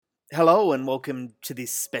Hello and welcome to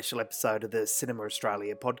this special episode of the Cinema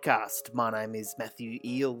Australia podcast. My name is Matthew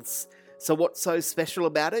Eales. So what's so special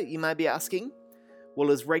about it, you may be asking?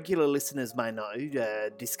 Well, as regular listeners may know,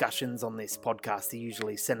 discussions on this podcast are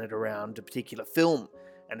usually centred around a particular film,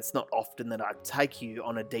 and it's not often that I take you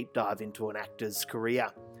on a deep dive into an actor's career.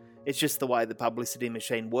 It's just the way the publicity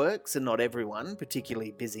machine works, and not everyone,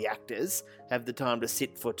 particularly busy actors, have the time to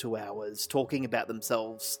sit for 2 hours talking about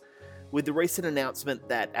themselves. With the recent announcement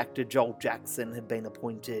that actor Joel Jackson had been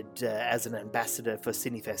appointed as an ambassador for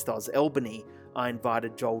Cinefest Oz Albany, I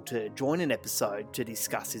invited Joel to join an episode to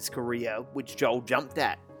discuss his career, which Joel jumped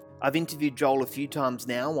at. I've interviewed Joel a few times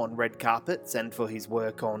now on red carpets and for his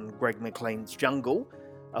work on Greg McLean's Jungle.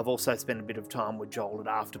 I've also spent a bit of time with Joel at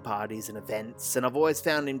after parties and events, and I've always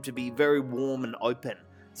found him to be very warm and open,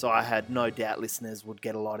 so I had no doubt listeners would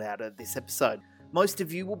get a lot out of this episode. Most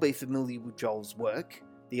of you will be familiar with Joel's work.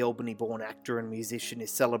 The Albany-born actor and musician is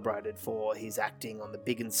celebrated for his acting on the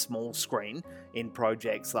big and small screen in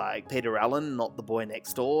projects like Peter Allen, Not the Boy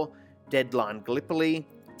Next Door, Deadline Gallipoli,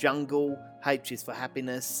 Jungle, H is for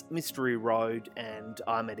Happiness, Mystery Road, and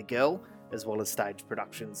I Met a Girl, as well as stage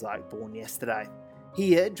productions like Born Yesterday.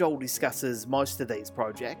 Here, Joel discusses most of these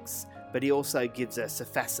projects, but he also gives us a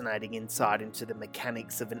fascinating insight into the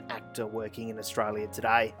mechanics of an actor working in Australia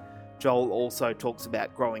today. Joel also talks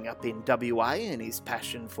about growing up in WA and his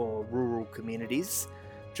passion for rural communities.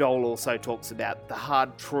 Joel also talks about the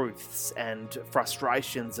hard truths and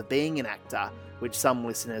frustrations of being an actor, which some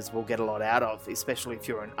listeners will get a lot out of, especially if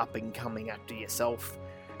you're an up-and-coming actor yourself.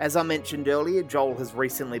 As I mentioned earlier, Joel has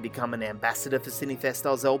recently become an ambassador for Cinefest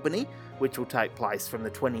Oz Albany, which will take place from the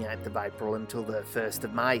 28th of April until the 1st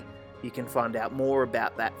of May. You can find out more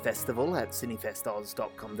about that festival at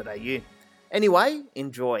cinefestoz.com.au. Anyway,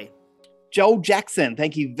 enjoy. Joel Jackson,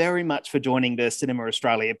 thank you very much for joining the Cinema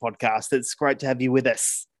Australia podcast. It's great to have you with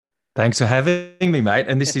us. Thanks for having me, mate.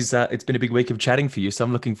 And this is, it's been a big week of chatting for you. So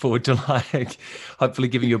I'm looking forward to hopefully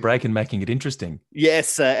giving you a break and making it interesting.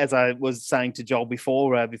 Yes, as I was saying to Joel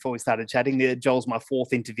before we started chatting, Joel's my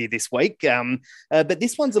fourth interview this week. But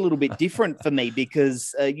this one's a little bit different for me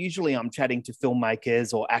because usually I'm chatting to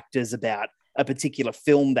filmmakers or actors about a particular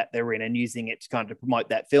film that they're in and using it to kind of promote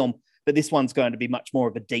that film. But this one's going to be much more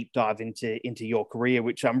of a deep dive into your career,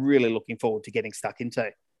 which I'm really looking forward to getting stuck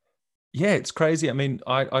into. Yeah, it's crazy. I mean,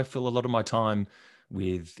 I fill a lot of my time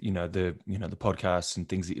with, the podcasts and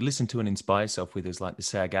things that you listen to and inspire yourself with, is like the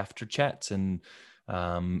SAG-AFTRA chats and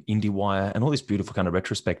IndieWire and all this beautiful kind of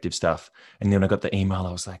retrospective stuff. And then I got the email.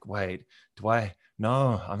 I was like, wait,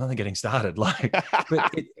 no, I'm only getting started.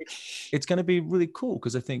 But it's going to be really cool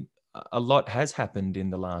because I think a lot has happened in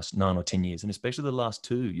the last 9 or 10 years, and especially the last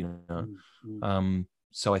 2,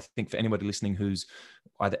 So I think for anybody listening who's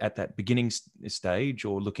either at that beginning stage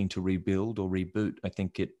or looking to rebuild or reboot, I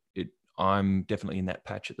think I'm definitely in that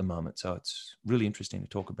patch at the moment. So it's really interesting to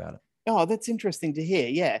talk about it. Oh, that's interesting to hear.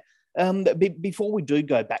 Yeah. Before we do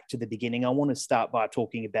go back to the beginning, I want to start by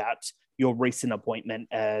talking about your recent appointment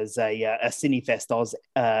as a Cinefest Oz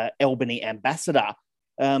Albany ambassador.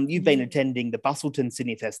 You've been attending the Busselton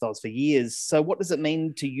Cinefest Oz for years. So what does it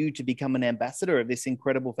mean to you to become an ambassador of this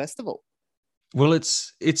incredible festival? Well,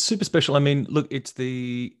 it's super special. I mean, look,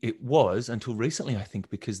 it was until recently, I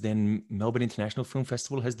think, because then Melbourne International Film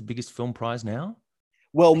Festival has the biggest film prize now.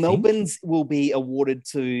 Well, Melbourne's will be awarded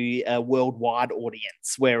to a worldwide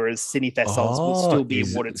audience, whereas Cinefest Oz will still be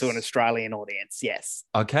awarded to an Australian audience. Yes.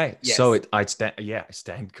 Okay. Yes. So I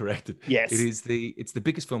stand corrected. Yes. It's the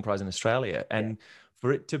biggest film prize in Australia, and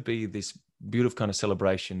for it to be this beautiful kind of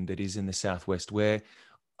celebration that is in the Southwest, where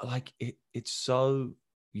like it's so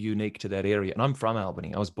unique to that area. And I'm from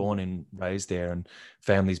Albany. I was born and raised there, and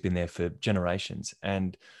family's been there for generations.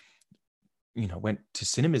 And went to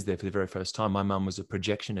cinemas there for the very first time. My mum was a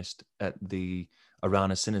projectionist at the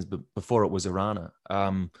Arana Cinemas, but before it was Arana,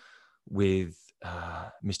 with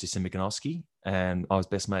Mr. Simiganowski, and I was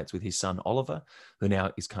best mates with his son Oliver, who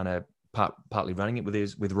now is kind of partly running it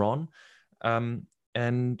with Ron.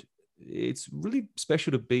 And it's really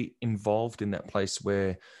special to be involved in that place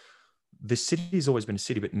where the city has always been a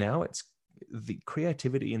city, but now it's the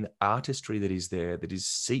creativity and the artistry that is there, that is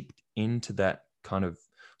seeped into that kind of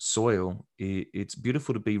soil. It's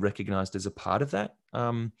beautiful to be recognized as a part of that.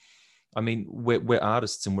 I mean, we're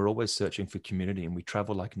artists and we're always searching for community, and we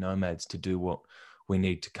travel like nomads to do what we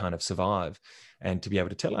need to kind of survive and to be able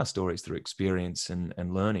to tell our stories through experience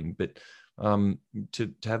and learning. But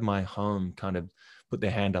to have my home kind of put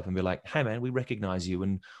their hand up and be like, hey man, we recognize you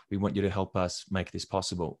and we want you to help us make this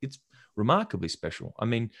possible. It's remarkably special. I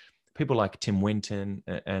mean, people like Tim Winton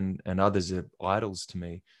and others are idols to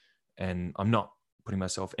me, and I'm not putting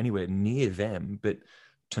myself anywhere near them, but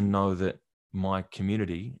to know that my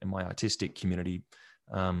community and my artistic community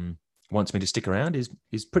wants me to stick around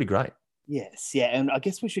is pretty great. Yes, yeah, and I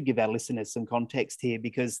guess we should give our listeners some context here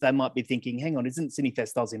because they might be thinking, "Hang on, isn't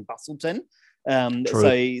Cinefest Oz in Bustleton?" So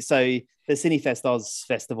the Cinefest Oz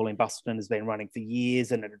Festival in Bustleton has been running for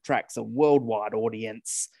years, and it attracts a worldwide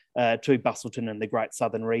audience to Bustleton and the Great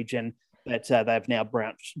Southern Region. But they've now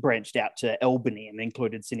branched out to Albany and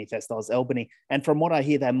included Cinefest Oz Albany. And from what I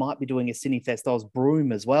hear, they might be doing a Cinefest Oz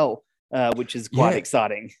Broome as well, which is quite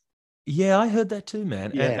exciting. Yeah, I heard that too,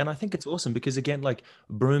 man. Yeah. And I think it's awesome because, again, like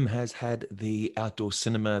Broome has had the outdoor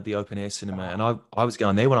cinema, the open air cinema. And I was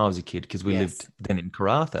going there when I was a kid because we lived then in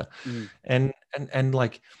Karratha. And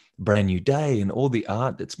like Brand New Day and all the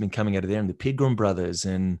art that's been coming out of there, and the Pilgrim Brothers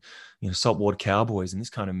and, you know, Saltwater Cowboys and this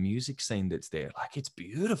kind of music scene that's there. Like, it's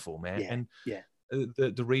beautiful, man.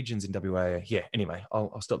 The regions in WA. Yeah. Anyway,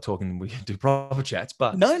 I'll stop talking. We can do proper chats.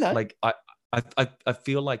 But no. Like I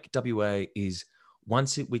feel like WA is,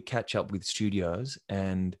 once we catch up with studios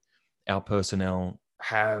and our personnel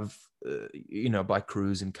have, you know, by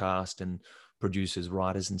crews and cast and producers,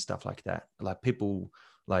 writers and stuff like that, like people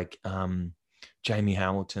like Jamie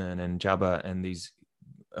Hamilton and Jabba and these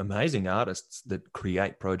amazing artists that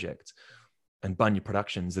create projects, and Bunya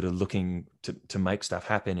Productions that are looking to make stuff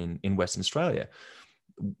happen in Western Australia.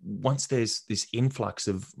 Once there's this influx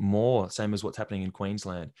of more, same as what's happening in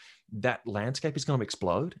Queensland, that landscape is going to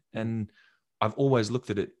explode. And I've always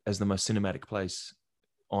looked at it as the most cinematic place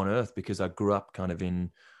on earth because I grew up kind of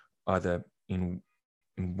in either in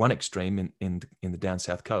one extreme in the down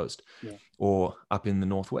south coast or up in the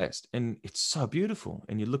northwest, and it's so beautiful.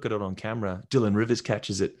 And you look at it on camera, Dylan Rivers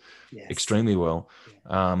catches it extremely well,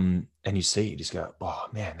 and you see, you just go, oh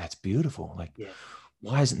man, that's beautiful. Like,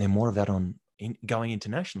 why isn't there more of that going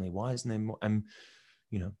internationally? Why isn't there more?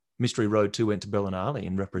 You know, Mystery Road 2 went to Bellinali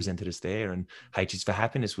and represented us there, and H is for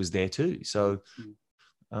Happiness was there too. So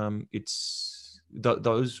it's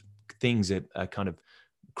those things that are kind of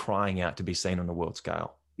crying out to be seen on a world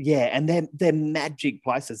scale. Yeah, and they're magic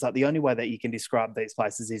places. Like, the only way that you can describe these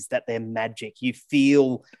places is that they're magic. You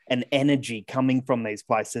feel an energy coming from these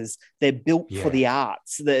places. They're built for the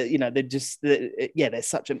arts. They're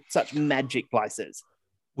such magic places.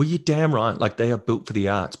 Well, you're damn right. Like, they are built for the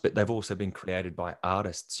arts, but they've also been created by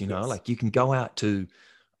artists, you know. Like, you can go out to,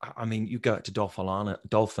 I mean, you go out to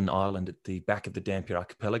Dolphin Island at the back of the Dampier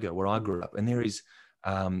Archipelago where I grew up, and there's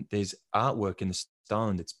artwork in the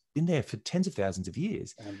stone that's been there for tens of thousands of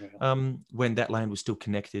years, when that land was still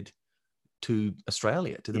connected to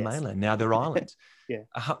Australia, to the mainland. Now they're islands.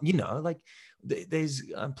 You know, like there's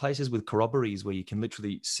places with corroborees where you can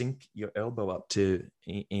literally sink your elbow up to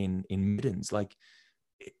in middens. Like,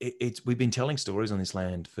 we've been telling stories on this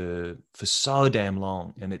land for so damn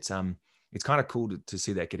long, and it's kind of cool to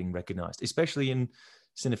see that getting recognized, especially in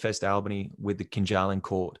Cinefest Albany with the Kinjalin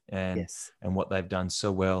Court and what they've done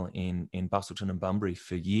so well in Bustleton and Bunbury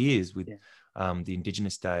for years with the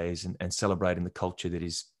Indigenous Days and celebrating the culture that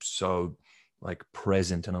is so like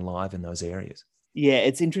present and alive in those areas. Yeah,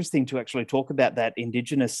 it's interesting to actually talk about that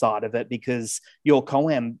Indigenous side of it because your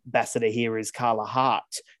co-ambassador here is Carla Hart.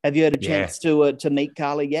 Have you had a chance to meet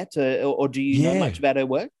Carla yet, or do you know much about her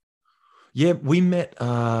work? Yeah, we met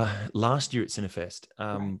last year at Cinefest,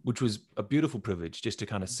 which was a beautiful privilege just to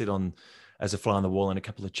kind of sit on as a fly on the wall in a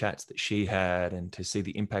couple of chats that she had and to see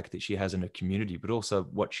the impact that she has in her community, but also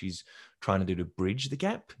what she's trying to do to bridge the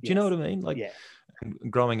gap. Do you know what I mean? Like,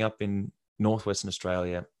 growing up in Northwestern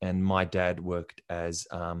Australia, and my dad worked as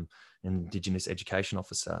an Indigenous education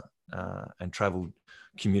officer and travelled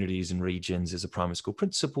communities and regions as a primary school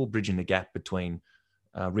principal, bridging the gap between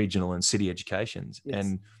regional and city educations.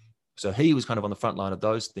 And so he was kind of on the front line of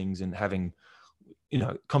those things and having, you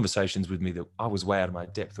know, conversations with me that I was way out of my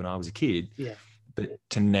depth when I was a kid. But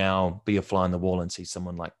to now be a fly on the wall and see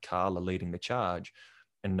someone like Carla leading the charge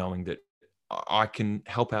and knowing that I can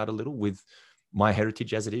help out a little with my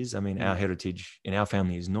heritage as it is. I mean, our heritage in our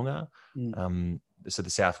family is Noongar. So the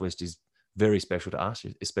Southwest is very special to us,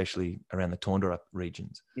 especially around the Taundra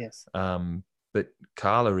regions. But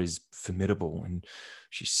Carla is formidable, and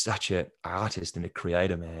she's such an artist and a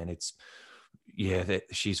creator, man.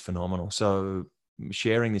 She's phenomenal. So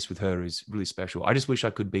sharing this with her is really special. I just wish I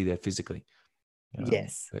could be there physically.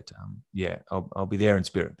 But I'll be there in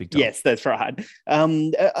spirit, big time. Yes, that's right.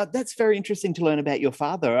 That's very interesting to learn about your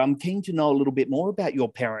father. I'm keen to know a little bit more about your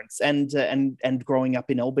parents and growing up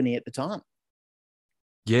in Albany at the time.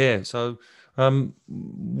 Yeah, so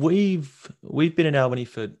we've been in Albany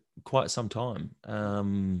for quite some time,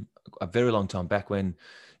 a very long time, back when,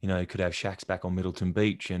 you know, you could have shacks back on Middleton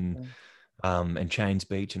Beach and Chains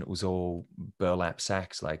Beach, and it was all burlap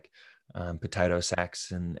sacks. Like, potato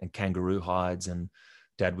sacks and kangaroo hides, and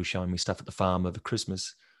Dad was showing me stuff at the farm over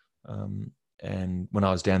Christmas. And when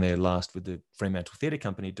I was down there last with the Fremantle Theatre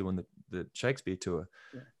Company doing the Shakespeare tour,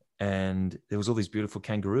 and there was all these beautiful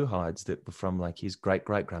kangaroo hides that were from like his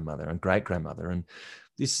great-great-grandmother and great-grandmother, and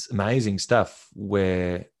this amazing stuff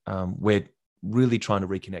where we're really trying to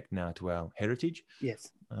reconnect now to our heritage,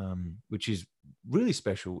 which is really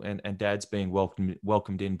special. And Dad's being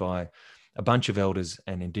welcomed in by a bunch of elders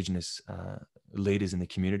and Indigenous leaders in the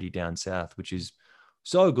community down south, which is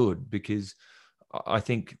so good, because I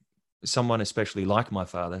think someone especially like my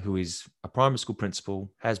father, who is a primary school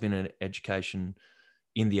principal, has been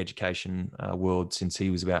in the education world since he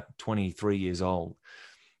was about 23 years old,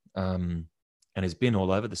 and has been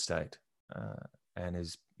all over the state, and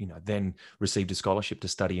has then received a scholarship to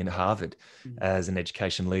study in Harvard as an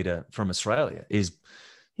education leader from Australia, is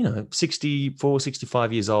 64,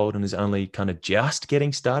 65 years old, and is only kind of just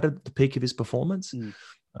getting started at the peak of his performance,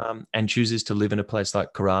 and chooses to live in a place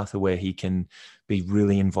like Karratha where he can be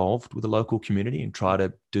really involved with the local community and try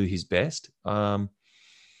to do his best. I'm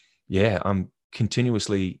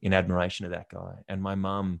continuously in admiration of that guy. And my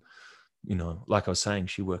mum, like I was saying,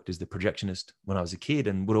 she worked as the projectionist when I was a kid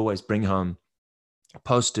and would always bring home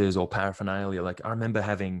posters or paraphernalia. Like, I remember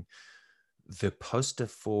having the poster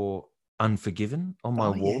for Unforgiven on my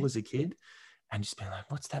wall as a kid, and just being like,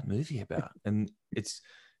 what's that movie about? And it's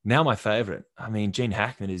now my favorite. I mean, Gene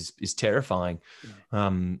Hackman is terrifying.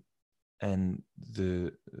 And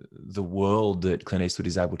the world that Clint Eastwood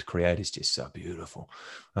is able to create is just so beautiful.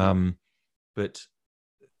 But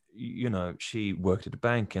she worked at a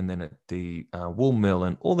bank and then at the wool mill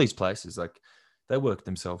and all these places. Like, they worked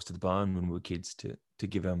themselves to the bone when we were kids to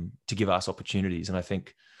give us opportunities. And I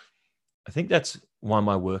think that's why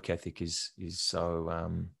my work ethic is so.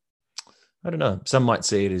 I don't know. Some might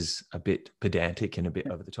see it as a bit pedantic and a bit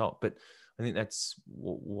over the top, but I think that's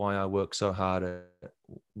why I work so hard at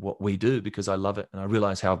what we do, because I love it and I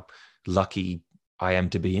realize how lucky I am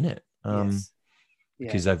to be in it.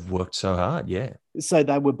 Because they've worked so hard. Yeah. So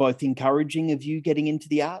they were both encouraging of you getting into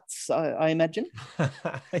the arts, I imagine.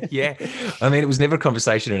 Yeah. I mean, it was never a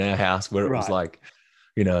conversation in our house where it was like,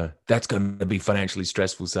 that's going to be financially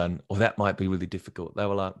stressful, son, or that might be really difficult. They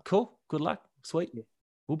were like, cool, good luck, sweet,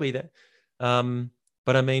 we'll be there.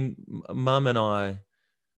 But I mean, Mum and I,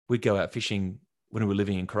 we'd go out fishing when we were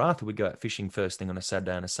living in Karratha. We'd go out fishing first thing on a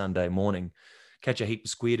Saturday and a Sunday morning, catch a heap of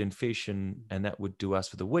squid and fish, and that would do us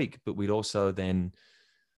for the week. But we'd also then,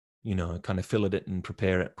 kind of fillet it and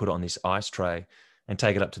prepare it, put it on this ice tray and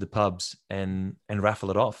take it up to the pubs and raffle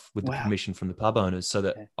it off with the permission from the pub owners, so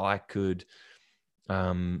that I could,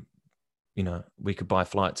 we could buy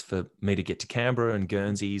flights for me to get to Canberra and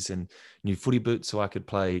Guernseys and new footy boots so I could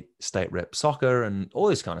play state rep soccer and all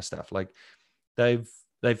this kind of stuff. Like, they've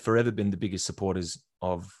forever been the biggest supporters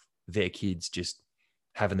of their kids just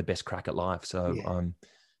having the best crack at life. So I'm,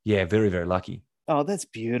 very, very lucky. Oh, that's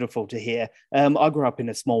beautiful to hear. I grew up in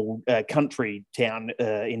a small country town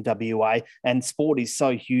in WA, and sport is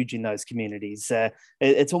so huge in those communities.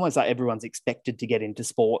 It's almost like everyone's expected to get into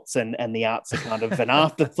sports, and the arts are kind of an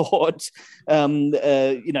afterthought.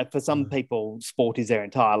 For some people, sport is their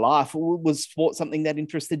entire life. Was sport something that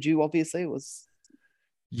interested you? Obviously, it was.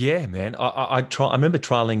 Yeah, man. I remember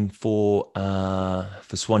trialing for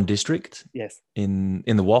Swan District. Yes. In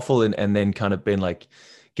the waffle, and then kind of been like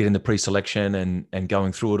getting the pre-selection and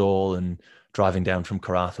going through it all and driving down from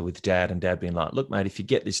Karratha with Dad, and Dad being like, look, mate, if you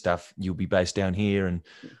get this stuff, you'll be based down here and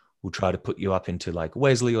we'll try to put you up into like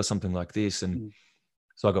Wesley or something like this. And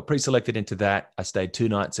so I got pre-selected into that. I stayed 2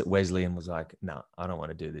 nights at Wesley and was like, no, I don't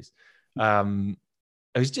want to do this.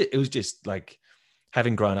 It was just like,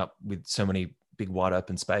 having grown up with so many big wide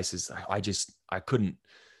open spaces, I couldn't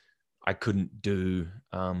do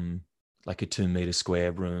like a 2 meter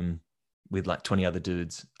square room with like 20 other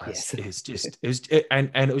dudes. It was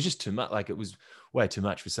just too much. Like, it was way too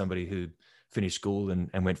much for somebody who finished school and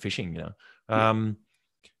went fishing,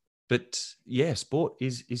 But yeah, sport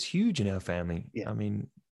is huge in our family. I mean,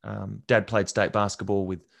 Dad played state basketball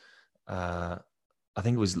with, I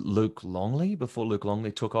think it was Luke Longley, before Luke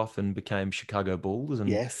Longley took off and became Chicago Bulls. And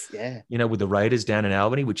with the Raiders down in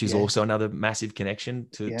Albany, which is also another massive connection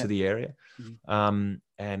to the area. And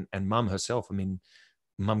Mum herself, I mean,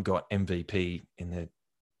 Mum got MVP in the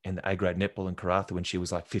A-grade netball in Karratha when she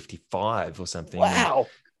was like 55 or something. Wow.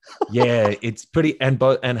 It's pretty, and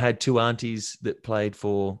had 2 aunties that played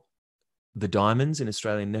for the Diamonds in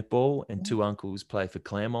Australian netball, and 2 uncles play for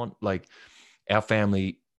Claremont. Like, our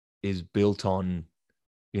family is built on,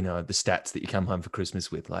 the stats that you come home for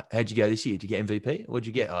Christmas with. Like, how'd you go this year? Did you get MVP? What'd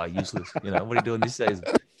you get? Oh, useless. What are you doing this season?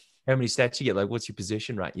 How many stats you get? Like, what's your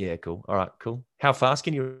position? Right. Yeah, cool. All right, cool. How fast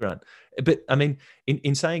can you run? But I mean,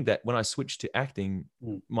 in saying that, when I switched to acting,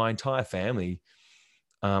 my entire family,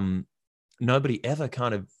 nobody ever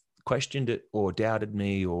kind of questioned it or doubted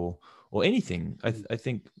me or anything. I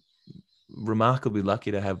think remarkably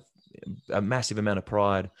lucky to have a massive amount of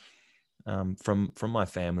pride from my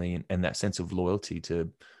family and that sense of loyalty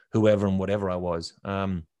to whoever and whatever I was.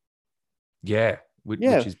 Which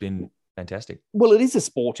has been fantastic. Well, it is a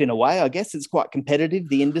sport in a way. I guess it's quite competitive,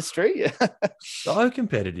 the industry. So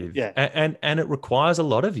competitive. Yeah. And it requires a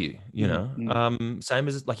lot of you, you know. Same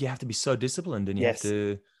as, like, you have to be so disciplined, and you have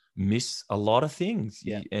to miss a lot of things.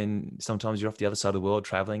 And sometimes you're off the other side of the world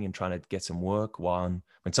traveling and trying to get some work when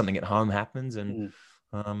something at home happens. And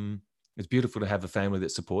it's beautiful to have a family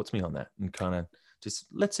that supports me on that and kind of just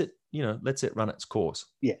lets it run its course.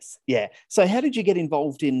 Yes. Yeah. So how did you get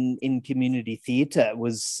involved in community theatre?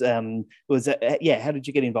 How did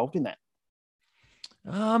you get involved in that?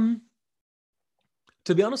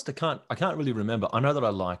 To be honest, I can't really remember. I know that I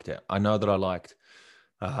liked it. I know that I liked,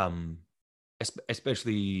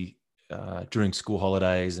 especially during school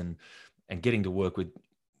holidays and getting to work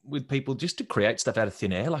with people just to create stuff out of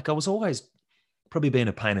thin air. Like, I was always probably being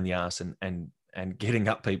a pain in the ass and getting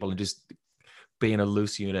up people and just being a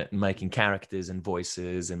loose unit and making characters and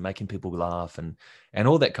voices and making people laugh and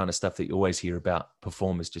all that kind of stuff that you always hear about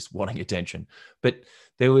performers just wanting attention. But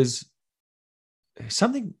there was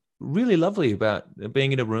something really lovely about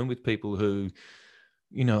being in a room with people who,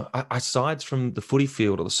 you know, aside from the footy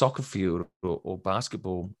field or the soccer field or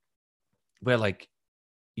basketball, where, like,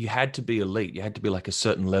 you had to be elite, you had to be like a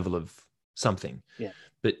certain level of something. Yeah.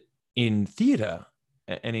 But in theater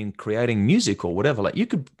and in creating music or whatever, like, you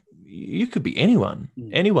could be anyone.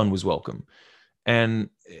 Anyone was welcome. And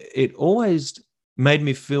it always made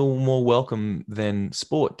me feel more welcome than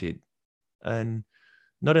sport did. And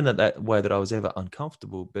not in that way that I was ever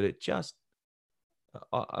uncomfortable, but it just,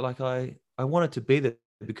 I wanted to be there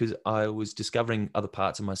because I was discovering other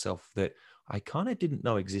parts of myself that I kind of didn't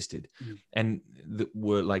know existed, and that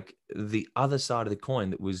were like the other side of the coin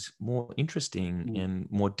that was more interesting and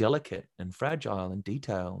more delicate and fragile and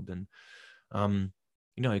detailed. And,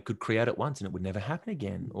 you know, it could create at once and it would never happen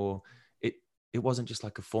again. Or it wasn't just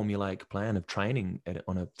like a formulaic plan of training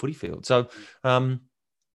on a footy field. So,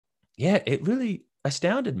 it really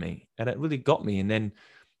astounded me and it really got me. And then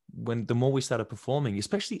the more we started performing,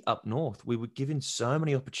 especially up north, we were given so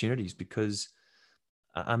many opportunities because,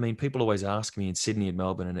 I mean, people always ask me in Sydney and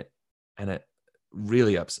Melbourne, and it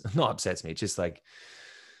really not upsets me. It's just like,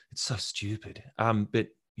 it's so stupid. But,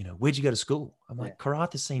 you know, where'd you go to school? I'm like,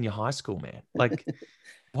 Karratha Senior High School, man. Like,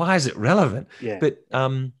 why is it relevant? Yeah. But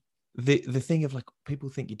the thing of, like, people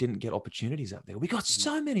think you didn't get opportunities up there. We got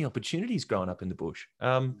so many opportunities growing up in the bush.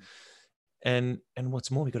 And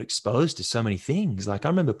what's more, we got exposed to so many things. Like, I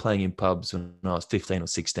remember playing in pubs when I was 15 or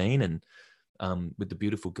 16 and with the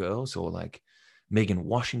beautiful girls, or like Megan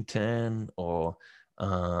Washington or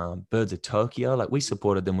Birds of Tokyo. Like, we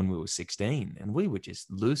supported them when we were 16 and we were just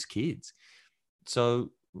loose kids.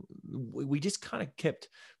 So we just kind of kept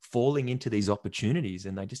falling into these opportunities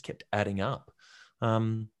and they just kept adding up.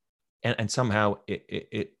 And somehow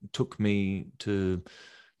it took me to,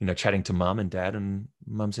 you know, chatting to mum and dad, and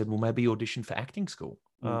mum said, well, maybe audition for acting school.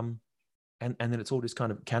 And then it's all just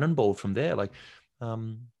kind of cannonballed from there. Like,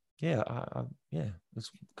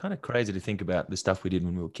 it's kind of crazy to think about the stuff we did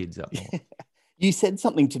when we were kids up north. You said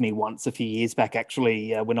something to me once a few years back,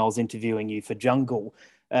 actually, when I was interviewing you for Jungle.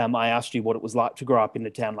 I asked you what it was like to grow up in a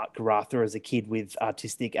town like Karratha as a kid with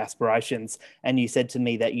artistic aspirations. And you said to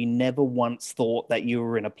me that you never once thought that you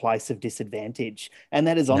were in a place of disadvantage. And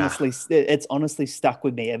that is it's honestly stuck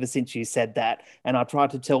with me ever since you said that. And I try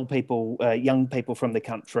to tell people, young people from the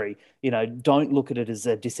country, you know, don't look at it as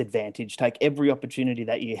a disadvantage. Take every opportunity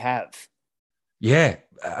that you have. Yeah.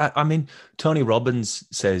 I mean, Tony Robbins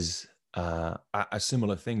says a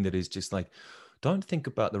similar thing, that is just like, don't think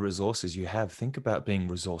about the resources you have. Think about being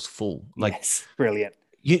resourceful. Like, yes, brilliant.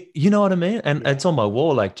 You know what I mean? And it's on my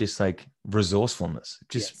wall, like, just like resourcefulness.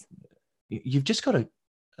 Just you've just got to,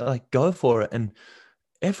 like, go for it. And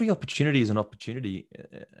every opportunity is an opportunity.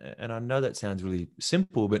 And I know that sounds really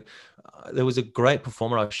simple, but there was a great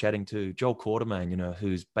performer I was chatting to, Joel Quartermain, you know,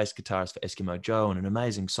 who's bass guitarist for Eskimo Joe and an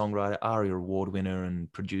amazing songwriter, ARIA award winner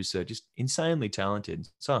and producer, just insanely talented,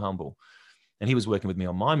 so humble. And he was working with me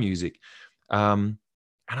on my music. And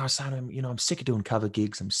I was saying to him, you know, I'm sick of doing cover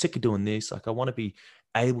gigs. I'm sick of doing this. Like, I want to be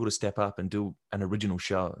able to step up and do an original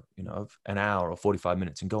show, you know, of an hour or 45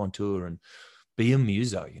 minutes and go on tour and be a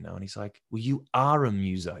muso, you know. And he's like, well, you are a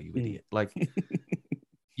muso, you idiot. Like,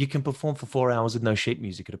 you can perform for 4 hours with no sheet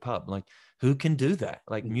music at a pub. Like, who can do that?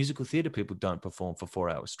 Like, musical theatre people don't perform for 4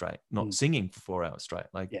 hours straight, not singing for 4 hours straight.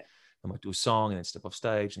 Like, they might do a song and then step off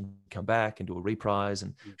stage and come back and do a reprise.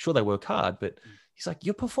 And sure, they work hard, but he's like,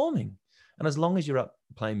 you're performing. And as long as you're up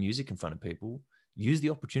playing music in front of people, use the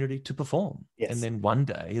opportunity to perform. Yes. And then one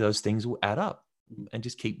day those things will add up and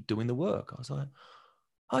just keep doing the work. I was like,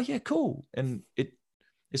 oh yeah, cool. And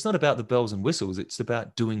it's not about the bells and whistles. It's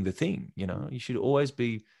about doing the thing. You know, you should always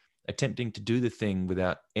be attempting to do the thing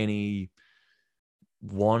without any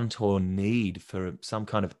want or need for some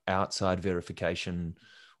kind of outside verification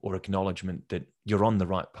or acknowledgement that you're on the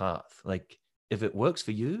right path. Like, if it works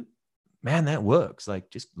for you, man, that works. Like,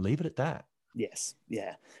 just leave it at that. Yes,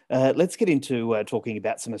 yeah. Let's get into talking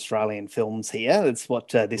about some Australian films here. That's what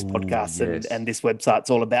this podcast and this website's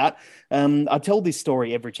all about. I tell this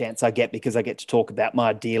story every chance I get because I get to talk about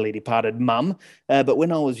my dearly departed mum. But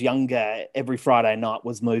when I was younger, every Friday night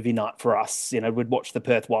was movie night for us. You know, we'd watch the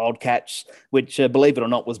Perth Wildcats, which, believe it or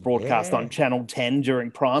not, was broadcast on Channel 10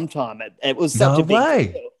 during prime time. It was such a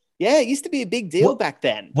big deal. Yeah, it used to be a big deal back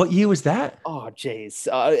then. What year was that? Oh, geez.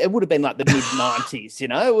 It would have been like the mid-90s, you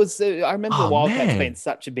know? It was. I remember the Wildcats being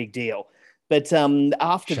such a big deal. But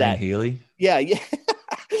after Shane Healy. Yeah.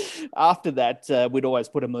 After that, we'd always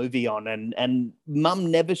put a movie on. And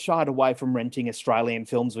Mum never shied away from renting Australian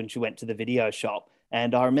films when she went to the video shop.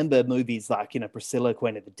 And I remember movies like, you know, Priscilla,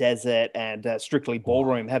 Queen of the Desert, and Strictly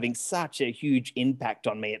Ballroom having such a huge impact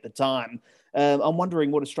on me at the time. I'm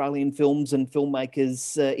wondering what Australian films and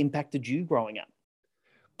filmmakers impacted you growing up.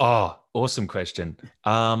 Oh, awesome question.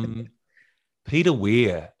 Peter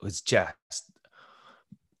Weir was just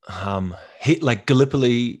hit like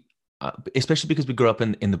Gallipoli, especially because we grew up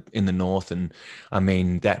in the north, and I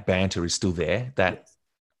mean that banter is still there. That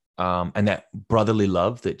and that brotherly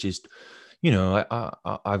love that just, you know,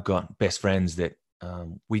 I've got best friends that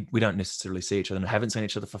we don't necessarily see each other and haven't seen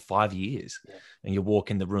each other for 5 years, and you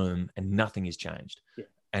walk in the room and nothing has changed,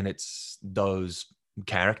 and it's those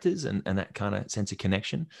characters and that kind of sense of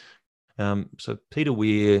connection. So Peter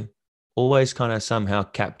Weir always kind of somehow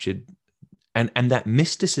captured and that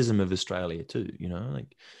mysticism of Australia too, you know,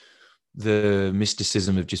 like the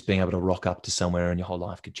mysticism of just being able to rock up to somewhere and your whole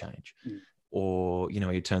life could change. Or, you know,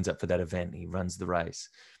 he turns up for that event, he runs the race.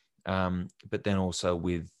 But then also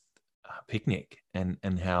with Picnic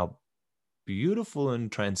and how beautiful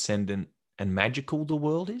and transcendent and magical the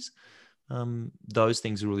world is. Those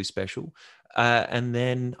things are really special. And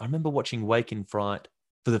then I remember watching Wake in Fright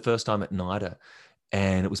for the first time at NIDA,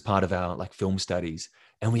 and it was part of our like film studies.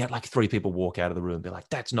 And we had like 3 people walk out of the room and be like,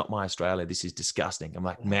 that's not my Australia. This is disgusting. I'm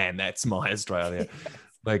like, man, that's my Australia.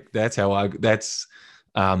 Like, that's how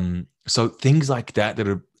so things like that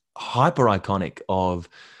are hyper iconic of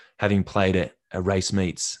having played at a race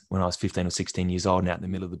meets when I was 15 or 16 years old and out in the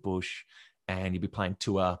middle of the bush, and you'd be playing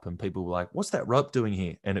 2 Up and people were like, what's that rope doing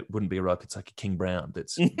here? And it wouldn't be a rope. It's like a King Brown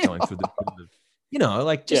that's going through the, you know,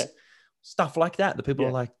 like just stuff like that. The people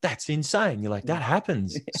are like, that's insane. You're like, that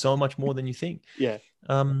happens so much more than you think.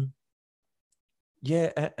 And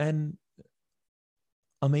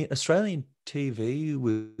I mean, Australian TV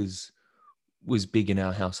was big in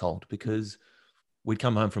our household because we'd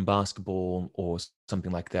come home from basketball or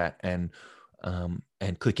something like that and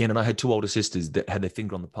click in. And I had 2 older sisters that had their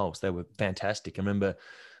finger on the pulse. They were fantastic. I remember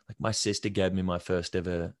like my sister gave me my first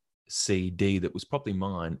ever CD that was probably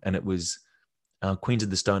mine. And it was Queens of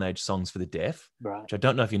the Stone Age Songs for the Deaf, which I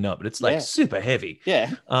don't know if you know, but it's like super heavy.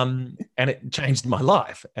 And it changed my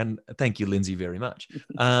life. And thank you, Lindsay, very much.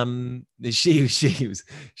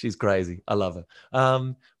 She's crazy. I love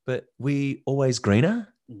her. But We Always Greener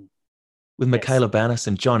with Michaela Bannis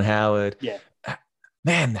and John Howard.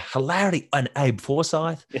 Man, hilarity. And Abe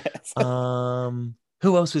Forsyth.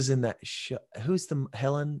 Who else was in that show? Who's the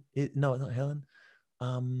Helen? No, not Helen.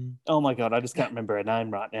 Oh my God, I just can't remember her name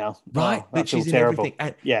right now. Right, but she's terrible. In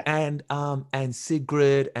everything. And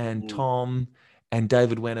Sigrid and Tom and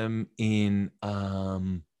David Wenham in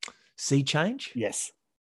Sea Change. Yes,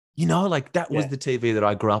 you know, like that was the TV that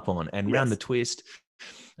I grew up on, and Round the Twist.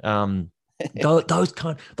 Those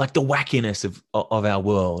kind, like the wackiness of our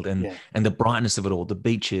world and the brightness of it all, the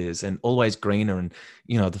beaches and Always Greener, and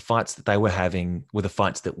you know the fights that they were having were the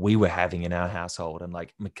fights that we were having in our household, and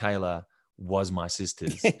like Michaela was my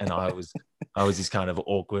sister's and I was this kind of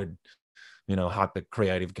awkward, you know, hyper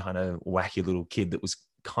creative kind of wacky little kid that was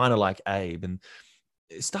kind of like Abe, and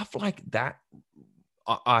stuff like that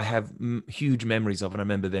I have huge memories of. And I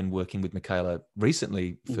remember then working with Michaela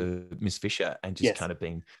recently for Miss Fisher and just kind of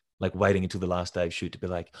being like waiting until the last day of shoot to be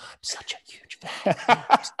like, I'm such a huge fan.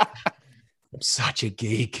 such a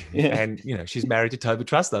geek. Yeah. And, she's married to Toby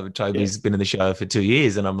Truslove. And Toby's been in the show for 2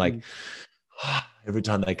 years. And I'm like, every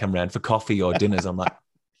time they come around for coffee or dinners, I'm like,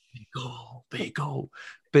 be cool.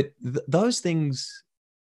 But those things,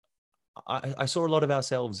 I saw a lot of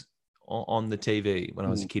ourselves on the TV when I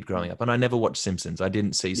was a kid growing up. And I never watched Simpsons. I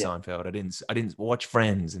didn't see Seinfeld. I didn't watch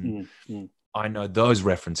Friends. And I know those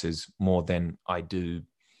references more than I do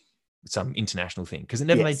some international thing, because it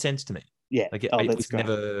never made sense to me. Yeah. Like it was great.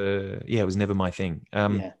 it was never my thing.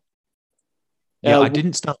 I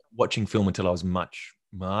didn't start watching film until I was much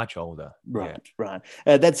older. Right.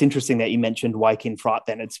 That's interesting that you mentioned Wake in Fright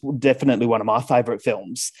then. It's definitely one of my favourite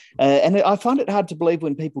films. And I find it hard to believe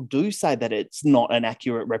when people do say that it's not an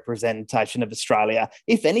accurate representation of Australia.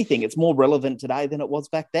 If anything, it's more relevant today than it was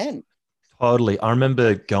back then. Totally. I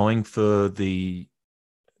remember going for the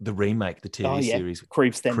remake, the TV series.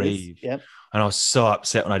 Creve. Yep. And I was so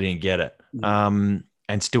upset when I didn't get it. And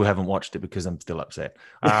still haven't watched it because I'm still upset.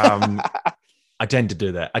 I tend to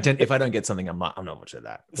do that. If I don't get something, I'm not watching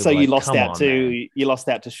that. So you lost out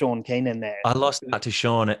to Sean Keenan there. I lost out to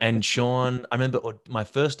Sean, and Sean. I remember my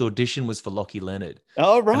first audition was for Lockie Leonard.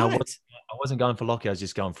 Oh, right. And I wasn't going for Lockie. I was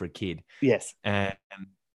just going for a kid. Yes. And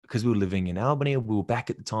because we were living in Albany, we were back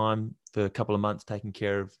at the time for a couple of months taking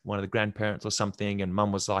care of one of the grandparents or something. And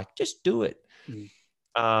Mum was like, "Just do it."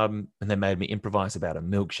 And they made me improvise about a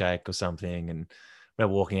milkshake or something, and we're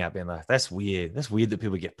walking out being like, "That's weird. That's weird that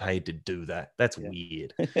people get paid to do that. That's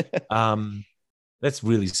weird. That's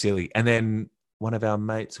really silly." And then one of our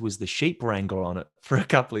mates was the sheep wrangler on it for a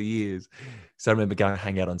couple of years. So I remember going to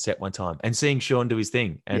hang out on set one time and seeing Sean do his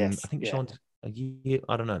thing. And I think Sean's a year,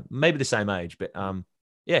 I don't know, maybe the same age, but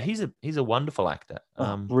he's a wonderful actor.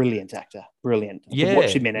 Brilliant actor. Brilliant. I could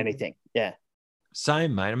watch him in anything. Yeah.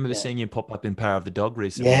 Same, mate. I remember seeing him pop up in Power of the Dog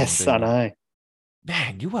recently. Yes, I know.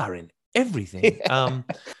 Man, you are in everything.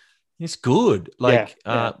 It's good.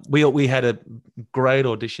 We had a great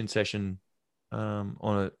audition session on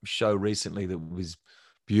a show recently that was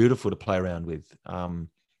beautiful to play around with. And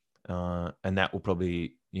that will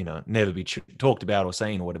probably, never be talked about or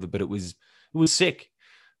seen or whatever, but it was sick.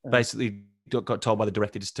 Basically got told by the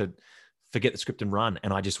director just to forget the script and run.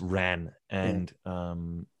 And I just ran, and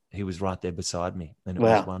he was right there beside me, and it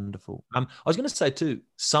was wonderful. I was going to say too,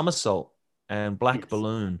 Somersault and Black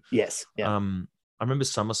Balloon. Yes. Yeah. I remember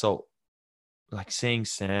Somersault, like seeing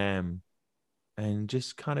Sam and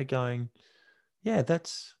just kind of going,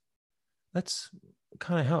 that's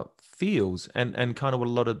kind of how it feels, and kind of what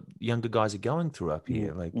a lot of younger guys are going through up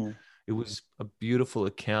here. It was a beautiful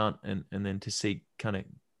account, and then to see kind of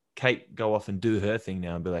Kate go off and do her thing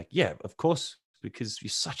now and be like, yeah, of course, because you're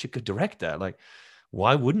such a good director. Like,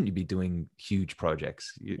 why wouldn't you be doing huge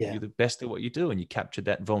projects? You're the best at what you do, and you captured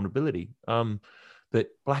that vulnerability. But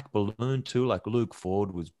Black Balloon too, like Luke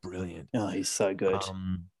Ford was brilliant. Oh, he's so good.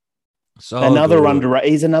 He's another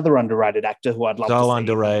underrated actor who I'd love to see. So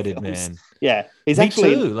underrated, man. Yeah, he's Me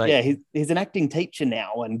actually too, he's an acting teacher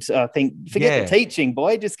now, and I think forget the teaching,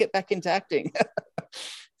 boy, just get back into acting.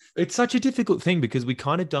 It's such a difficult thing because we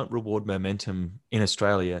kind of don't reward momentum in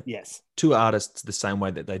Australia to artists the same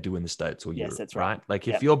way that they do in the States or Europe, that's right. Like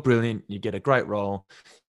if you're brilliant, you get a great role,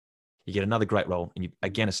 you get another great role, and you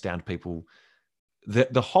again astound people.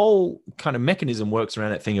 The whole kind of mechanism works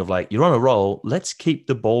around that thing of like, you're on a roll, let's keep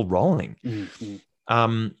the ball rolling.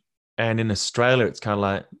 And in Australia, it's kind of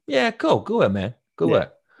like, yeah, cool, good work, man, good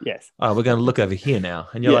work. Yes. Oh, we're going to look over here now,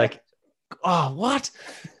 and you're like, oh, what?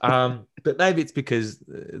 But maybe it's because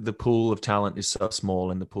the pool of talent is so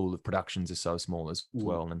small and the pool of productions is so small as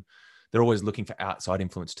well. And they're always looking for outside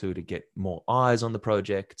influence too, to get more eyes on the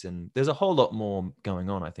project. And there's a whole lot more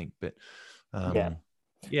going on, I think. But I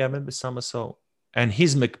remember Somersault and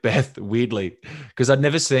his Macbeth, weirdly, because I'd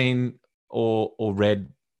never seen or read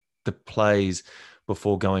the plays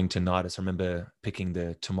before going to Nidus. I remember picking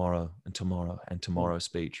the Tomorrow and Tomorrow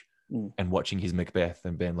speech and watching his Macbeth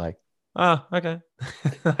and being like, oh, okay.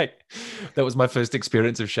 Like, that was my first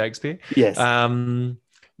experience of Shakespeare. Yes.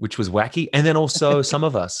 Which was wacky. And then also Some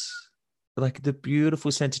of Us, like the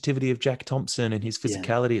beautiful sensitivity of Jack Thompson and his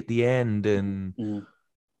physicality at the end, and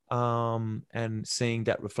seeing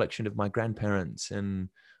that reflection of my grandparents and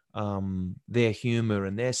their humor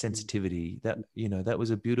and their sensitivity. That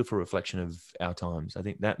was a beautiful reflection of our times. I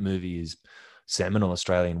think that movie is seminal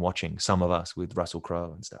Australian watching, Some of Us, with Russell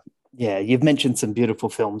Crowe and stuff. Yeah, you've mentioned some beautiful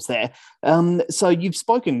films there. So you've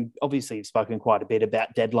spoken quite a bit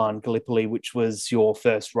about Deadline Gallipoli, which was your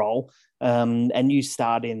first role. And you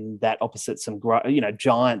starred in that opposite some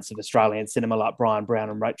giants of Australian cinema like Brian Brown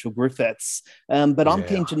and Rachel Griffiths. But I'm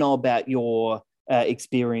keen to know about your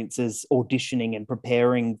experiences auditioning and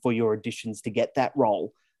preparing for your auditions to get that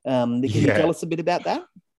role. Can you tell us a bit about that?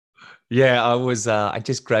 Yeah, I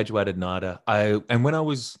just graduated NIDA. And when I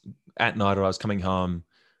was at NIDA, I was coming home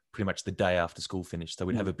pretty much the day after school finished. So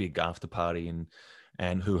we'd have a big after party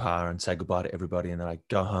and hoo-ha and say goodbye to everybody. And then I'd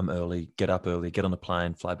go home early, get up early, get on a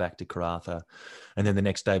plane, fly back to Karratha. And then the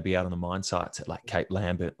next day be out on the mine sites at like Cape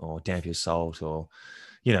Lambert or Dampier Salt or,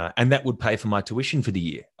 and that would pay for my tuition for the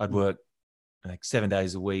year. I'd work like 7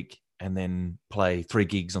 days a week and then play 3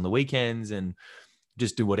 gigs on the weekends and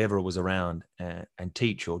just do whatever was around and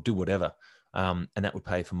teach or do whatever. And that would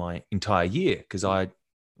pay for my entire year because I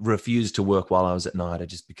refused to work while I was at NIDA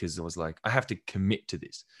just because I was like, I have to commit to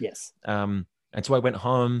this. Yes. And so I went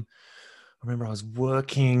home. I remember I was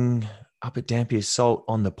working up at Dampier Salt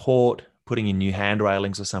on the port, putting in new hand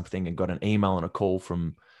railings or something, and got an email and a call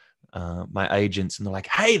from my agents. And they're like,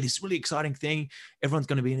 hey, this really exciting thing. Everyone's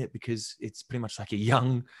going to be in it because it's pretty much like a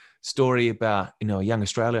young story about, a young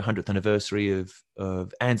Australia, 100th anniversary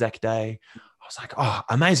of Anzac Day. I was like, oh,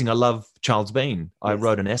 amazing. I love Charles Bean. I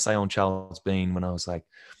wrote an essay on Charles Bean when I was like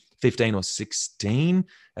 15 or 16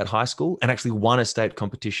 at high school and actually won a state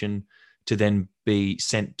competition to then be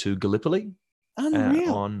sent to Gallipoli.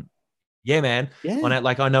 Unreal. Yeah, man. Yeah.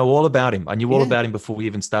 I know all about him. I knew all about him before we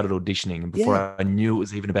even started auditioning and before I knew it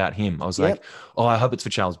was even about him. I was like, oh, I hope it's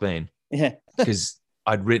for Charles Bean. Yeah. Because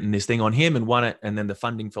I'd written this thing on him and won it. And then the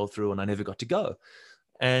funding fell through and I never got to go.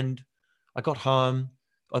 And I got home,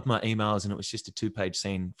 got my emails, and it was just a 2-page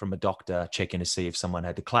scene from a doctor checking to see if someone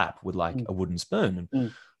had to clap with like a wooden spoon.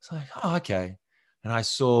 And it's like, oh, okay. And I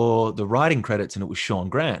saw the writing credits and it was Sean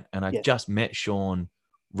Grant. And I just met Sean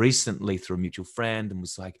recently through a mutual friend and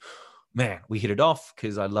was like, man, we hit it off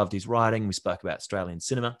because I loved his writing. We spoke about Australian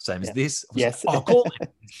cinema, same as this. I was like, oh, call him.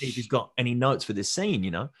 See if he's got any notes for this scene,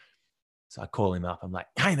 So I call him up. I'm like,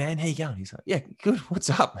 hey, man, how you going? He's like, yeah, good. What's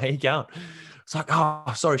up? How you going? It's like,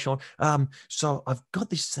 oh, sorry, Sean. So I've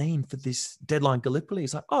got this scene for this Deadline Gallipoli.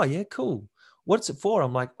 He's like, oh, yeah, cool. What's it for?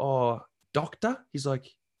 I'm like, oh, doctor? He's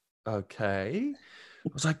like, okay. I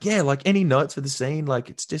was like, yeah, like any notes for the scene? Like,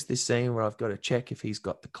 it's just this scene where I've got to check if he's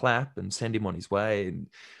got the clap and send him on his way. And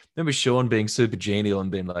I remember Sean being super genial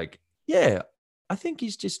and being like, yeah, I think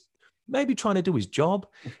he's just maybe trying to do his job.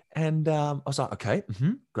 And I was like, okay,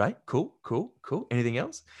 great, cool. Anything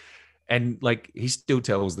else? And like, he still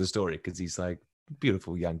tells the story because he's like,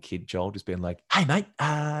 beautiful young kid, Joel, just being like, hey, mate,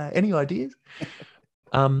 any ideas?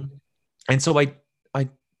 And so I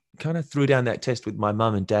kind of threw down that test with my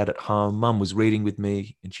mum and dad at home. Mum was reading with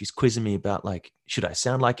me and she's quizzing me about like, should I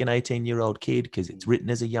sound like an 18-year-old kid because it's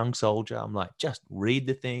written as a young soldier? I'm like, just read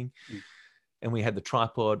the thing. And we had the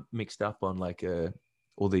tripod mixed up on like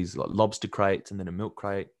all these like lobster crates and then a milk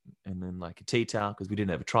crate and then like a tea towel because we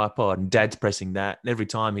didn't have a tripod, and dad's pressing that. And every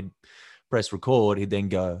time he'd press record, he'd then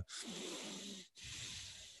go,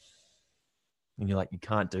 and you're like, you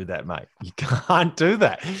can't do that, mate. You can't do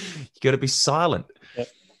that. You got to be silent. Yep.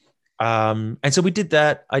 And so we did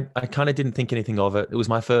that. I kind of didn't think anything of it. It was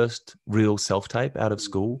my first real self-tape out of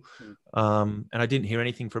school. And I didn't hear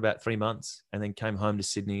anything for about 3 months and then came home to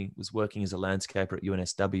Sydney, was working as a landscaper at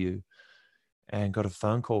UNSW and got a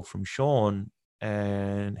phone call from Sean.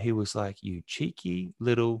 And he was like, you cheeky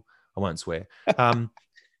little, I won't swear.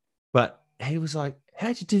 But he was like,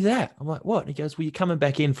 how'd you do that? I'm like, what? And he goes, well, you're coming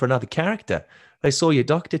back in for another character. They saw your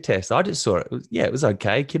doctor test. I just saw it. It was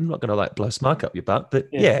okay. Kid, I'm not going to like blow smoke up your butt, but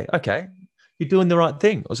yeah, okay. You're doing the right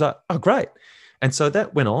thing. I was like, oh, great. And so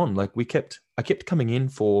that went on. Like I kept coming in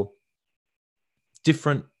for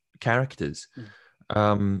different characters.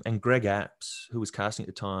 And Greg Apps, who was casting at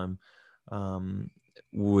the time,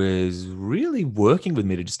 was really working with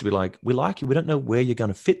me to just to be like, we like you. We don't know where you're going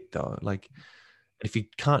to fit though. Like, if you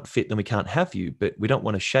can't fit, then we can't have you, but we don't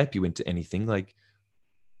want to shape you into anything. Like,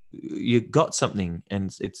 you got something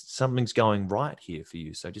and something's going right here for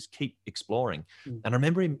you. So just keep exploring. And I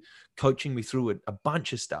remember him coaching me through a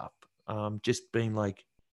bunch of stuff. Just being like,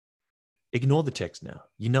 ignore the text now.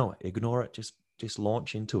 You know it. Ignore it. Just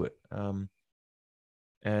launch into it.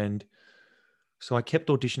 And so I kept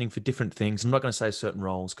auditioning for different things. I'm not going to say certain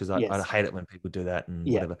roles because I hate it when people do that and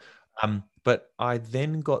whatever. But I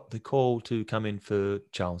then got the call to come in for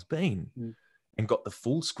Charles Bean and got the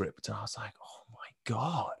full script. And I was like, oh my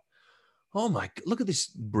God. Look at this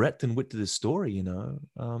breadth and width of the story, And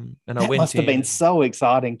that must have been so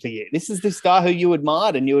exciting for you. This is this guy who you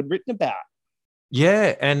admired and you had written about.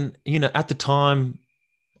 Yeah. And, at the time,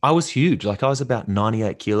 I was huge. Like I was about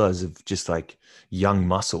 98 kilos of just like young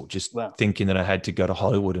muscle, just thinking that I had to go to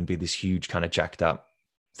Hollywood and be this huge kind of jacked up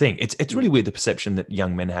thing. It's really weird, the perception that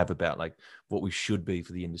young men have about like what we should be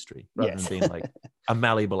for the industry rather than being like a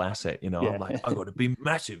malleable asset. I'm like, I got to be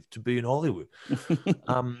massive to be in Hollywood.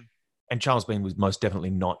 and Charles Bean was most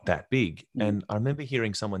definitely not that big. And I remember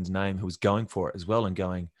hearing someone's name who was going for it as well and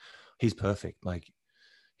going, he's perfect. Like,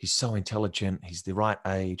 he's so intelligent. He's the right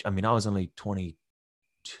age. I mean, I was only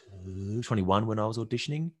 22, 21 when I was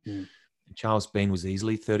auditioning. Charles Bean was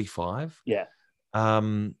easily 35. Yeah.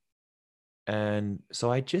 And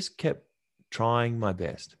so I just kept trying my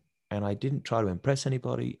best, and I didn't try to impress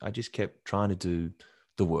anybody. I just kept trying to do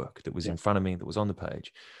the work that was in front of me, that was on the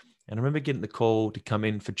page. And I remember getting the call to come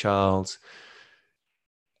in for Charles,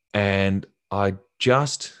 and I'd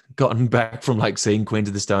just gotten back from like seeing Queens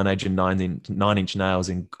of the Stone Age and Nine Inch Nails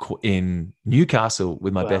in Newcastle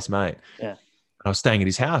with my best mate. Yeah. I was staying at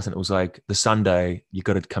his house, and it was like the Sunday, you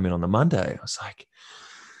got to come in on the Monday. I was like,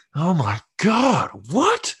 oh my God,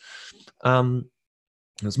 what?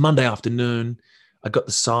 It was Monday afternoon. I got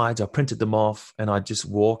the sides, I printed them off, and I just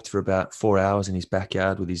walked for about 4 hours in his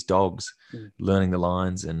backyard with his dogs, learning the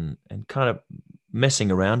lines and kind of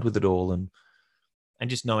messing around with it all. And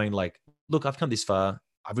just knowing like, look, I've come this far.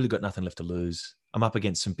 I've really got nothing left to lose. I'm up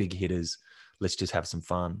against some big hitters. Let's just have some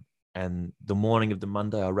fun. And the morning of the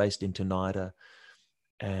Monday, I raced into NIDA,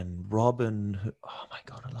 and Robin, oh my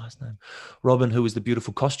God, her last name, Robin, who was the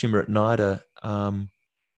beautiful costumer at NIDA,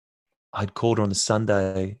 I'd called her on the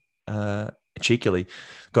Sunday, cheekily,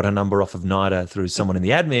 got her number off of NIDA through someone in the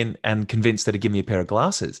admin and convinced her to give me a pair of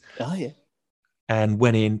glasses. Oh, yeah. And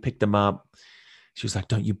went in, picked them up. She was like,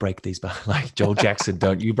 don't you break these, like Joel Jackson,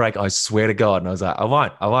 don't you break, I swear to God. And I was like, I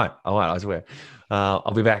won't, I swear.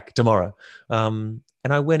 I'll be back tomorrow.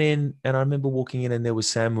 And I went in, and I remember walking in, and there was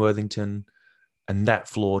Sam Worthington, and that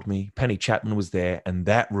floored me. Penny Chapman was there, and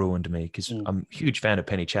that ruined me because I'm a huge fan of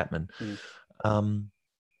Penny Chapman.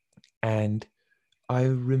 And I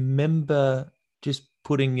remember just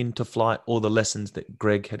putting into flight all the lessons that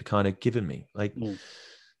Greg had kind of given me. Like,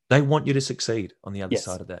 they want you to succeed on the other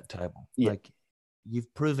side of that table. Yeah. Like,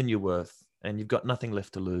 you've proven your worth, and you've got nothing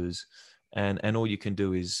left to lose. And all you can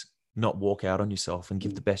do is not walk out on yourself and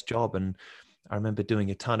give the best job. And I remember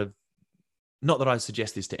doing a ton of, not that I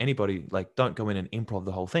suggest this to anybody, like, don't go in and improv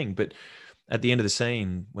the whole thing. But at the end of the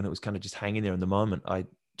scene, when it was kind of just hanging there in the moment, I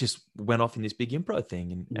just went off in this big improv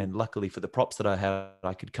thing. And luckily for the props that I had,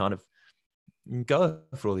 I could kind of go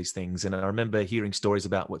for all these things. And I remember hearing stories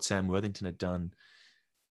about what Sam Worthington had done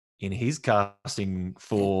in his casting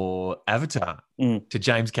for Avatar to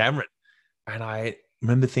James Cameron. And I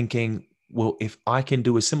remember thinking, well, if I can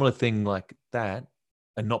do a similar thing like that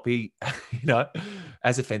and not be,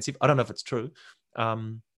 as offensive, I don't know if it's true,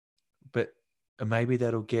 but maybe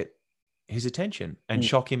that'll get his attention and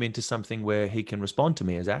shock him into something where he can respond to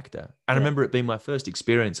me as actor. And I remember it being my first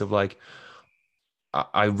experience of like,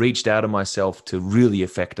 I reached out of myself to really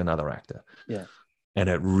affect another actor. Yeah. And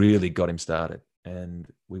it really got him started. And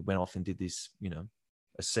we went off and did this,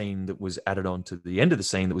 a scene that was added on to the end of the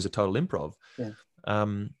scene that was a total improv. Yeah.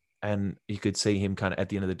 And you could see him kind of at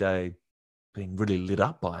the end of the day being really lit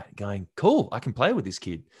up by it, going, cool, I can play with this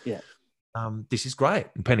kid. Yeah. This is great.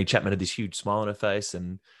 And Penny Chapman had this huge smile on her face.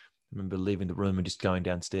 And I remember leaving the room and just going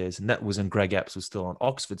downstairs. And that was when Greg Apps was still on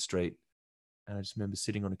Oxford Street. And I just remember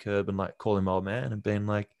sitting on a curb and like calling my old man and being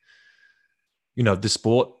like, the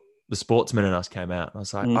sportsman in us came out. And I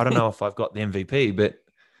was like, I don't know if I've got the MVP, but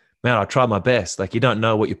man, I tried my best. Like, you don't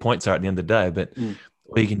know what your points are at the end of the day, but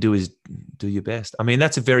all you can do is do your best. I mean,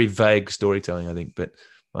 that's a very vague storytelling, I think, but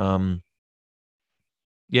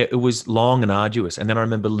yeah, it was long and arduous. And then I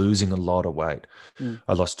remember losing a lot of weight.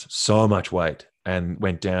 I lost so much weight and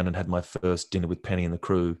went down and had my first dinner with Penny and the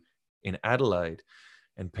crew in Adelaide.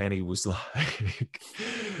 And Penny was like,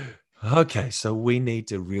 okay, so we need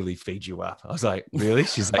to really feed you up. I was like, really?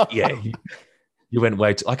 She's like, yeah, you went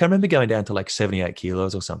way too, like, I remember going down to like 78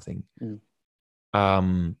 kilos or something.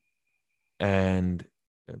 And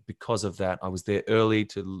because of that, I was there early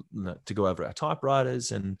to go over our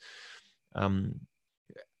typewriters. And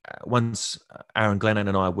once Aaron Glennon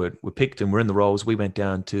and I were picked and were in the roles, we went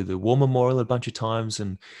down to the War Memorial a bunch of times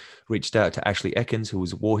and reached out to Ashley Ekins, who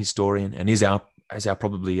was a war historian and is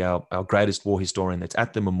probably our greatest war historian that's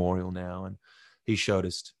at the memorial now. And he showed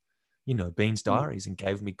us, Bean's diaries and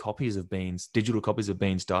gave me digital copies of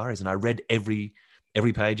Bean's diaries. And I read every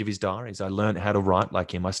page of his diaries. I learned how to write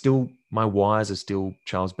like him. My Y's are still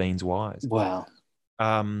Charles Bean's Y's. Wow.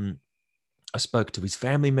 I spoke to his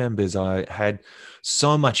family members. I had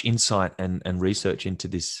so much insight and research into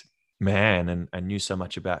this man and knew so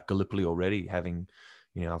much about Gallipoli already, having,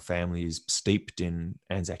 our family is steeped in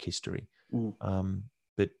Anzac history.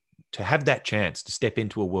 But to have that chance to step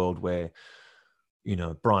into a world where,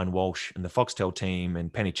 Brian Walsh and the Foxtel team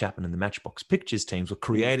and Penny Chapman and the Matchbox Pictures teams were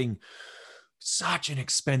creating such an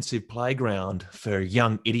expensive playground for a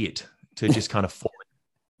young idiot to just kind of fall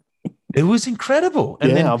It was incredible. And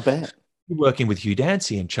Yeah, then I'll bet. you're working with Hugh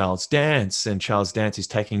Dancy and Charles Dance, and Charles Dance is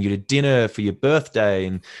taking you to dinner for your birthday.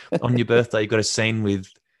 And on your birthday, you've got a scene with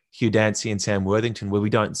Hugh Dancy and Sam Worthington where we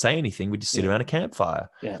don't say anything. We just sit around a campfire.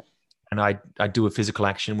 Yeah. And I do a physical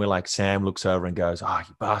action where like Sam looks over and goes, "Oh,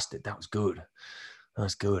 you bastard. That was good. That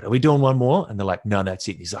was good. Are we doing one more?" And they're like, "No, that's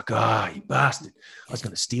it." And he's like, "Ah, you bastard. I was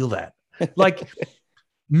going to steal that." Like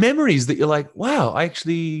memories that you're like, wow, I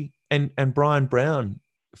actually, and Brian Brown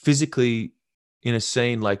physically in a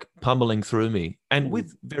scene, like pummeling through me and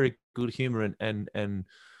with very good humor and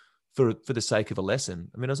for the sake of a lesson.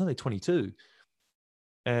 I mean, I was only 22.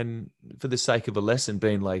 And for the sake of a lesson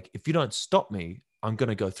being like, if you don't stop me, I'm going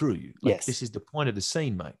to go through you. Like, this is the point of the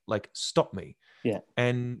scene, mate. Like, stop me. Yeah.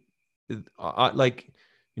 And I like,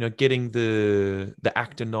 you know, getting the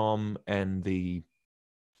actor nom and the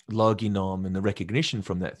Logie nom and the recognition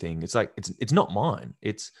from that thing. It's like, it's not mine.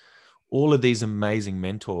 It's all of these amazing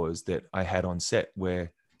mentors that I had on set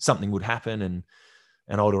where something would happen and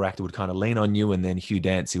an older actor would kind of lean on you. And then Hugh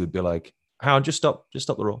Dancy would be like, "Howard, just stop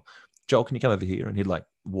the role. Joel, can you come over here?" And he'd like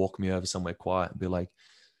walk me over somewhere quiet and be like,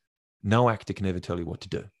 "No actor can ever tell you what to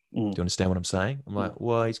do. Do you understand what I'm saying?" I'm like,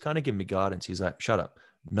 "Well, he's kind of giving me guidance." He's like, "Shut up.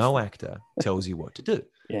 No actor tells you what to do.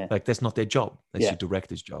 Yeah. Like, that's not their job. That's your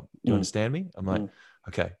director's job. Do you understand me?" I'm like,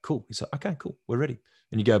 "Okay, cool." He's like, "Okay, cool. We're ready."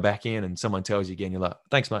 And you go back in and someone tells you again, you're like,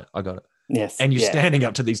 "Thanks, mate. I got it." Yes. And you're standing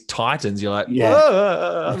up to these titans. You're like, Yeah.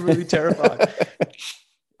 "Whoa, I'm really terrified."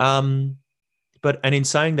 But and in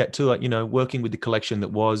saying that too, like, you know, working with the collection that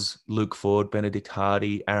was Luke Ford, Benedict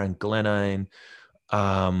Hardy, Aaron Glenane,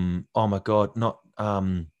 oh my God, not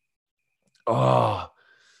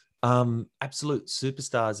absolute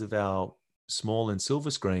superstars of our small and silver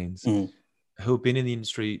screens who have been in the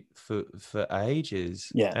industry for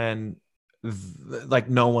ages. Yeah. And like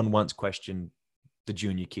no one once questioned the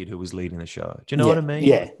junior kid who was leading the show. Do you know what I mean?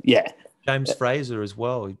 Yeah, yeah. James Fraser as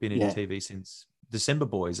well. He's been in TV since December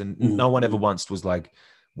Boys, and no one ever once was like,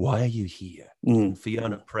 "Why are you here?" And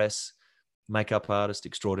Fiona Press, makeup artist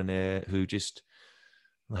extraordinaire, who just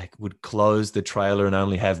like would close the trailer and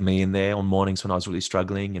only have me in there on mornings when I was really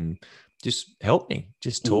struggling and just help me,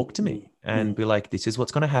 just talk to me and be like, "This is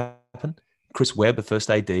what's going to happen." Chris Webb, the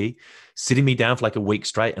first AD, sitting me down for like a week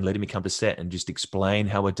straight and letting me come to set and just explain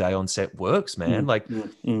how a day on set works, man. Like,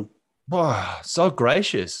 wow, so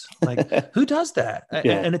gracious. Like, who does that?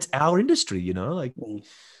 And it's our industry, you know, like,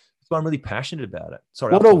 so I'm really passionate about it.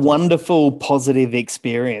 Sorry. What a wonderful, positive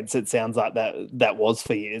experience it sounds like that was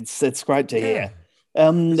for you. It's great to hear.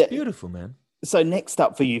 It's beautiful, man. So next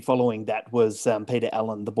up for you following that was Peter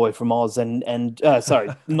Allen, the boy from Oz, and sorry,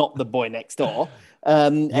 not the boy next door.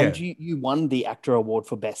 And you won the ACTRA Award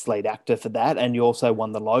for Best Lead Actor for that, and you also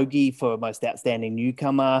won the Logie for Most Outstanding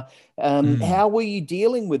Newcomer. How were you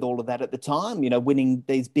dealing with all of that at the time? You know, winning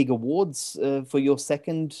these big awards for your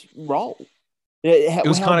second role.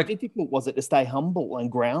 How difficult was it to stay humble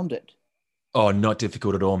and grounded? Oh, not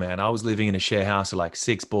difficult at all, man. I was living in a share house of like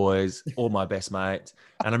 6 boys, all my best mates.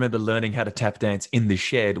 And I remember learning how to tap dance in the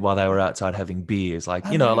shed while they were outside having beers. Like,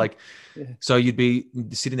 you know, like, so you'd be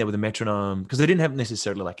sitting there with a metronome because they didn't have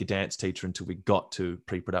necessarily like a dance teacher until we got to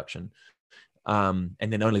pre-production. And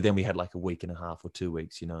then only then we had like a week and a half or 2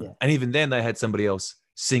 weeks, you know. And even then they had somebody else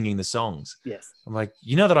singing the songs. Yes. I'm like,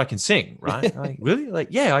 you know that I can sing, right? Like, really? Like,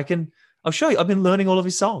 yeah, I can. I'll show you. I've been learning all of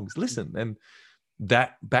his songs. Listen. And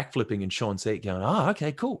that backflipping in Sean's seat going, "Oh,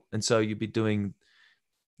 okay, cool." And so you'd be doing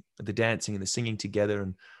the dancing and the singing together.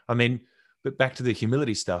 And I mean, but back to the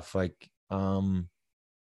humility stuff, like,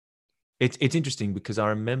 it's interesting because I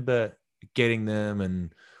remember getting them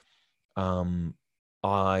and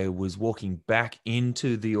I was walking back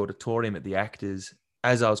into the auditorium at the Actors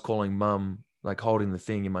as I was calling Mum, like holding the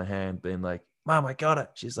thing in my hand, being like, "Mum, I got it."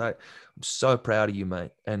 She's like, "I'm so proud of you,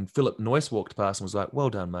 mate." And Philip Noyce walked past and was like,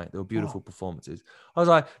 "Well done, mate. They were beautiful performances." I was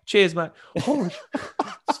like, "Cheers, mate." Holy,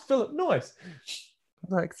 it's Philip Noyce.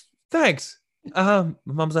 I'm like, "Thanks." My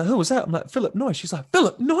mum's like, "Who was that?" I'm like, "Philip Noyce." She's like,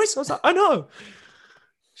 "Philip Noyce?" I was like, "I know."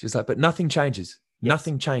 She's like, "But nothing changes.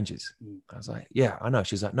 Nothing changes." I was like, "Yeah, I know."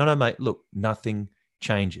 She's like, "No, mate, look, nothing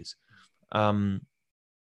changes." And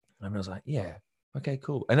I was like, "Yeah, okay,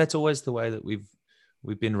 cool." And that's always the way that we've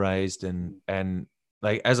been raised. And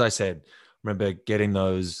like, as I said, I remember getting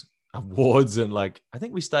those awards and like, I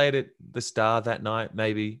think we stayed at the Star that night,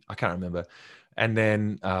 maybe, I can't remember. And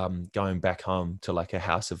then going back home to like a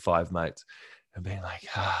house of 5 mates and being like,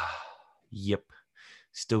 yep,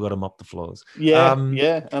 still got to mop the floors.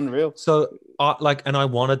 Yeah, unreal. So and I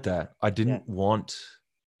wanted that. I didn't want,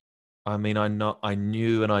 I mean, I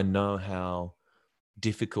knew and I know how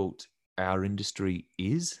difficult our industry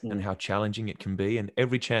is and how challenging it can be. And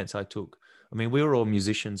every chance I took, I mean, we were all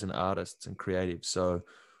musicians and artists and creatives. So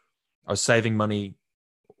I was saving money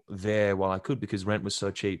there while I could because rent was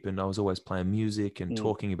so cheap, and I was always playing music and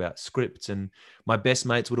talking about scripts, and my best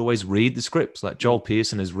mates would always read the scripts. Like Joel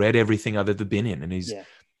Pearson has read everything I've ever been in, and he's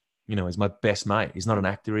he's my best mate. He's not an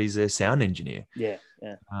actor, he's a sound engineer.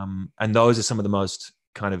 And those are some of the most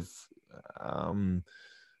kind of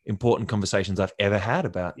important conversations I've ever had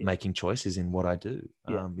about making choices in what I do,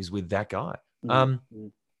 is with that guy.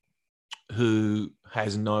 Who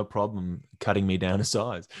has no problem cutting me down a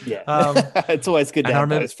size. It's always good to have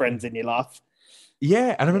those friends in your life.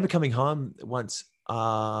 And I remember coming home once,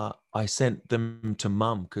 I sent them to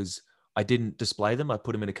Mum because I didn't display them. I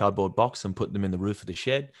put them in a cardboard box and put them in the roof of the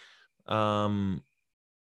shed, because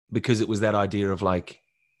it was that idea of like,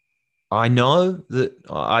 I know that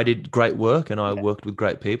I did great work and I worked with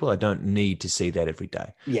great people. I don't need to see that every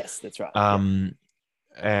day. Yes, that's right.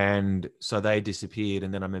 And so they disappeared.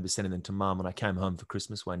 And then I remember sending them to Mum, and I came home for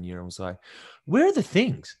Christmas one year and was like, where are the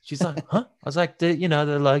things? She's like, huh? I was like, the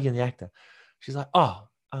Logan, the actor. She's like,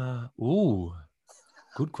 ooh,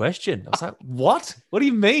 good question. I was like, what? What do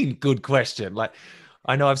you mean, good question? Like,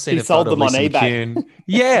 I know I've seen a photo of Lisa McCune.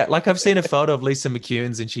 Yeah, like I've seen a photo of Lisa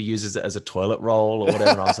McCune's and she uses it as a toilet roll or whatever.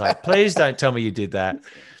 And I was like, please don't tell me you did that.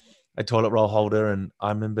 A toilet roll holder. And I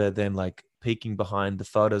remember then like peeking behind the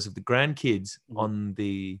photos of the grandkids on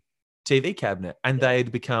the TV cabinet, and they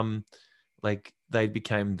became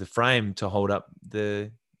the frame to hold up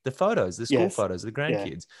the photos, the school photos of the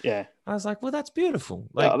grandkids. I was like, well, that's beautiful.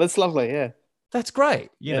 Like, that's lovely. Yeah, that's great.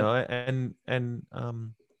 You know,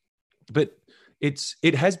 but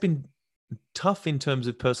it has been tough in terms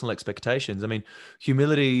of personal expectations. I mean,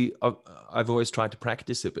 humility, I've always tried to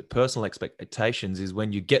practice it, but personal expectations is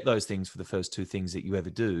when you get those things for the first two things that you ever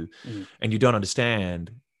do, and you don't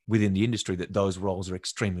understand within the industry that those roles are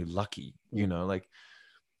extremely lucky. You know, like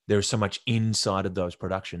there's so much inside of those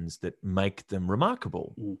productions that make them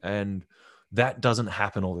remarkable, and that doesn't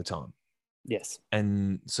happen all the time. Yes.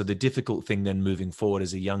 And so the difficult thing then moving forward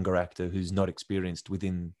as a younger actor who's not experienced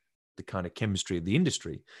within the kind of chemistry of the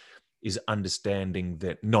industry is understanding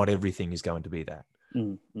that not everything is going to be that.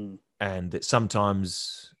 And that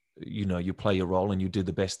sometimes, you know, you play your role and you do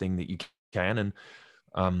the best thing that you can. And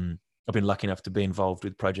I've been lucky enough to be involved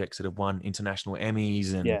with projects that have won international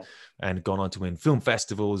Emmys and gone on to win film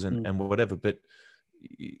festivals and whatever. But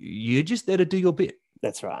you're just there to do your bit.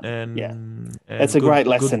 That's right. And that's a great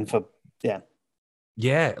lesson for, like,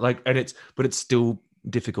 but it's still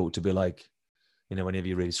difficult to be like, you know, whenever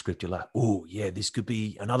you read a script, you're like, oh yeah, this could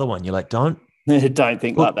be another one. You're like, don't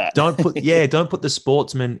think like that. Don't put the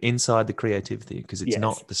sportsman inside the creativity, because it's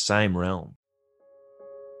not the same realm.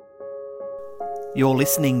 You're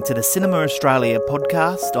listening to the Cinema Australia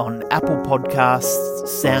podcast on Apple Podcasts,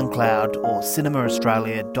 SoundCloud, or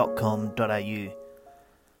cinemaaustralia.com.au.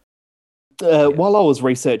 While I was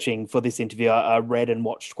researching for this interview, I read and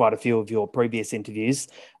watched quite a few of your previous interviews.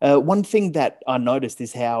 One thing that I noticed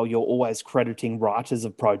is how you're always crediting writers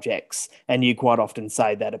of projects, and you quite often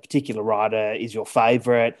say that a particular writer is your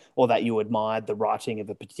favourite, or that you admired the writing of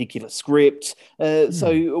a particular script.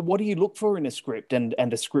 So what do you look for in a script and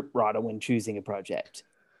a script writer when choosing a project?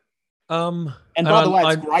 And by the way,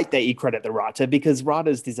 it's great that you credit the writer, because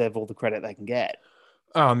writers deserve all the credit they can get.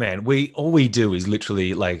 Oh man, all we do is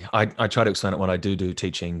literally, like, I try to explain it when I do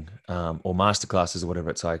teaching or masterclasses or whatever.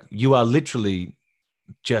 It's like, you are literally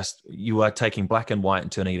you are taking black and white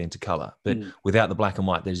and turning it into color. But without the black and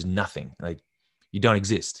white, there's nothing. Like, you don't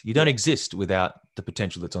exist. You don't exist without the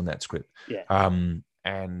potential that's on that script.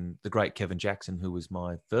 And the great Kevin Jackson, who was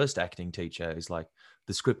my first acting teacher, is like,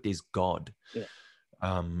 the script is God.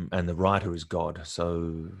 And the writer is God.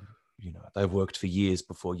 So, you know, they've worked for years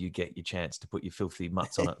before you get your chance to put your filthy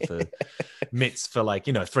mitts on it for 3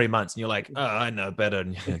 months. And you're like, oh, I know better.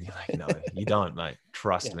 And you're like, no, you don't, mate.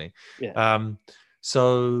 Trust me.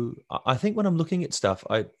 So I think when I'm looking at stuff,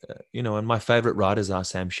 and my favorite writers are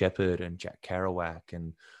Sam Shepard and Jack Kerouac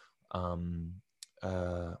and,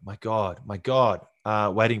 my God,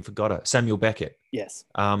 Waiting for Godot, Samuel Beckett. Yes.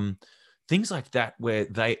 Things like that, where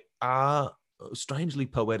they are strangely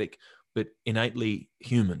poetic, but innately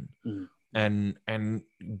human, and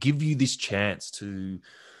give you this chance to,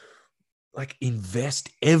 like, invest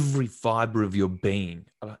every fiber of your being.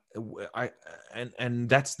 And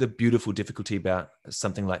that's the beautiful difficulty about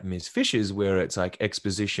something like Ms. Fisher's, where it's like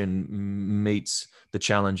exposition meets the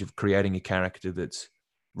challenge of creating a character that's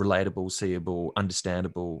relatable, seeable,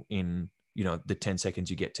 understandable in, you know, the 10 seconds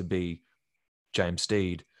you get to be James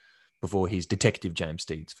Steed before he's Detective James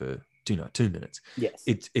Steed for 2 minutes. Yes.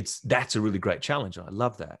 That's a really great challenge. And I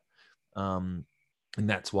love that. And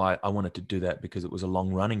that's why I wanted to do that, because it was a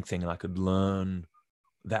long running thing and I could learn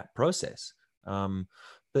that process.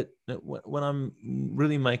 But when I'm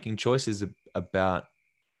really making choices about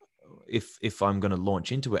if I'm going to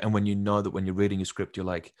launch into it, and when you know that when you're reading a script, you're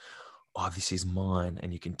like, oh, this is mine,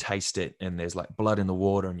 and you can taste it, and there's like blood in the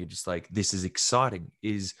water, and you're just like, this is exciting,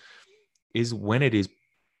 is when it is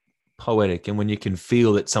poetic, and when you can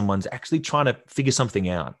feel that someone's actually trying to figure something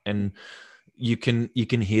out, and you can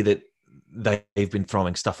hear that they've been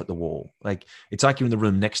throwing stuff at the wall. Like, it's like you're in the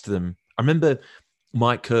room next to them. I remember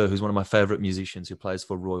Mike Kerr, who's one of my favorite musicians, who plays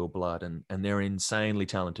for Royal Blood, and they're an insanely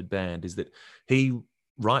talented band, is that he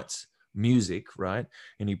writes music, right?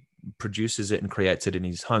 And he produces it and creates it in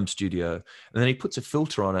his home studio. And then he puts a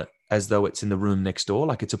filter on it as though it's in the room next door,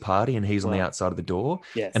 like it's a party and he's on the outside of the door.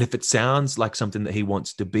 Yes. And if it sounds like something that he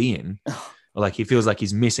wants to be in, like he feels like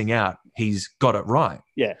he's missing out, he's got it right.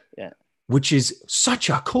 Yeah, yeah. Which is such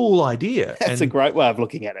a cool idea. That's a great way of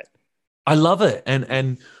looking at it. I love it.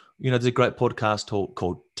 And you know, there's a great podcast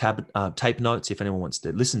called Tape Notes, if anyone wants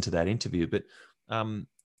to listen to that interview. But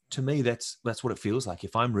to me, that's what it feels like.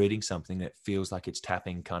 If I'm reading something that feels like it's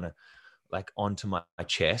tapping kind of like onto my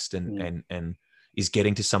chest and is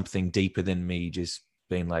getting to something deeper than me just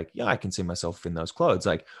being like, yeah, I can see myself in those clothes.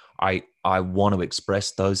 Like I want to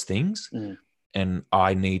express those things and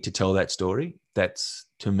I need to tell that story. That's,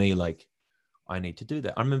 to me, like, I need to do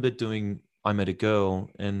that. I remember doing I Met a Girl,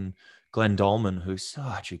 and Glenn Dolman, who's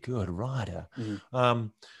such a good writer.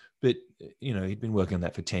 But, you know, he'd been working on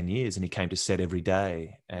that for 10 years and he came to set every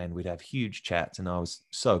day and we'd have huge chats. And I was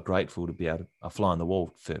so grateful to be able to a fly on the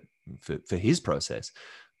wall for his process.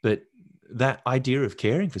 But that idea of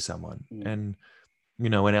caring for someone, and, you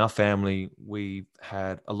know, in our family, we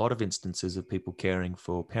had a lot of instances of people caring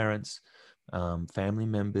for parents, family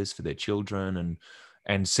members, for their children,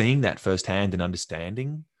 and seeing that firsthand and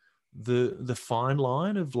understanding the fine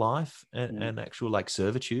line of life and actual like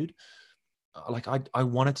servitude. Like I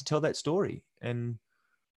wanted to tell that story, and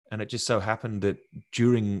it just so happened that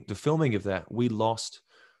during the filming of that, we lost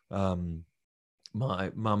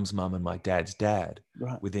my mum's mum and my dad's dad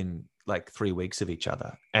within like 3 weeks of each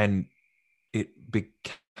other, and it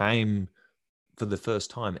became, for the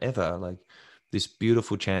first time ever, like this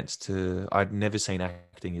beautiful chance to. I'd never seen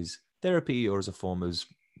acting as therapy or as a form as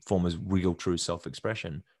real, true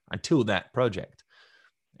self-expression until that project.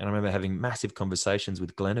 And I remember having massive conversations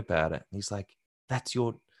with Glenn about it. He's like, that's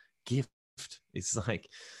your gift. It's like,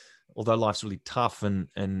 although life's really tough,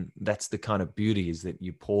 and that's the kind of beauty, is that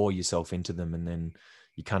you pour yourself into them and then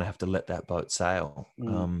you kind of have to let that boat sail.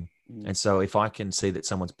 And so if I can see that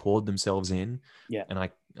someone's poured themselves in, and I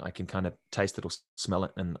can kind of taste it or smell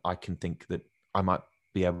it, and I can think that I might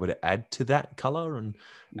be able to add to that color and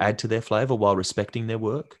add to their flavor while respecting their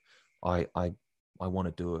work, I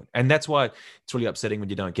want to do it. And that's why it's really upsetting when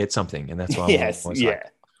you don't get something. And that's why I'm always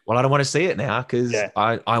like, well, I don't want to see it now, because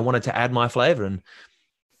I wanted to add my flavor. And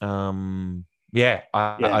I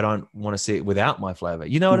don't want to see it without my flavor.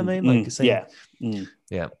 You know what I mean?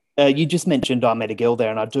 Like, you just mentioned I Met a Girl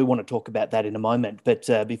there, and I do want to talk about that in a moment.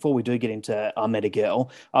 But before we do get into I Met a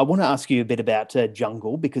Girl, I want to ask you a bit about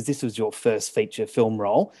Jungle, because this was your first feature film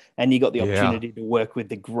role, and you got the opportunity to work with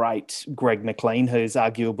the great Greg McLean, who's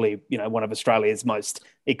arguably, you know, one of Australia's most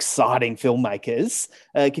exciting filmmakers.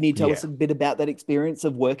 Can you tell us a bit about that experience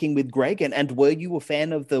of working with Greg? And were you a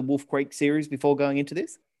fan of the Wolf Creek series before going into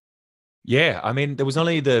this? Yeah, I mean, there was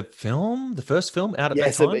only the first film out at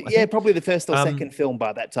that time. Probably the first or second film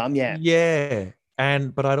by that time.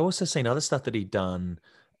 But I'd also seen other stuff that he'd done,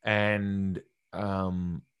 and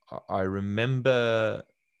I remember,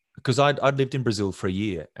 because I'd lived in Brazil for a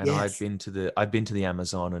year, and I'd been to the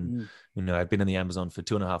Amazon, and you know, I'd been in the Amazon for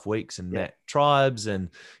 2.5 weeks and met tribes, and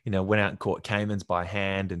you know, went out and caught caimans by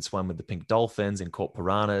hand and swam with the pink dolphins and caught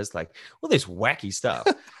piranhas, like all this wacky stuff.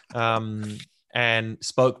 And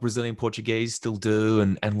spoke Brazilian Portuguese, still do,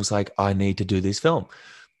 and was like, I need to do this film.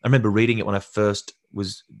 I remember reading it when I first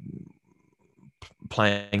was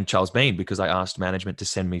playing Charles Bean, because I asked management to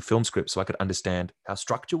send me film scripts so I could understand how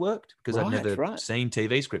structure worked, because I'd never seen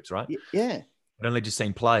TV scripts, right? Yeah. I'd only just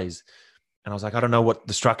seen plays. And I was like, I don't know what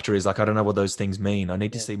the structure is. Like, I don't know what those things mean. I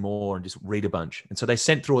need to see more and just read a bunch. And so they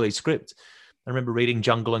sent through all these scripts. I remember reading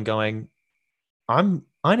Jungle and going, I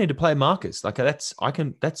need to play Marcus. Like,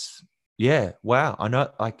 wow. I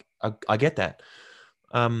know, like, I get that.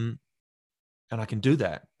 And I can do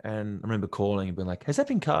that. And I remember calling and being like, has that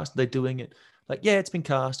been cast? Are they doing it? Like, yeah, it's been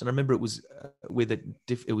cast. And I remember it was with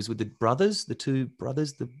the brothers, the two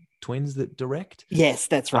brothers, the twins that direct. Yes,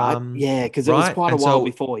 that's right. Because it was quite a while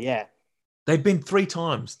before. They'd been three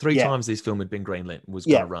times this film had been greenlit and was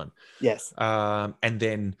going to run. Yes. And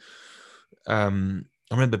then I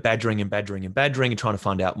remember badgering and trying to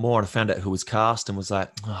find out more. And I found out who was cast and was like,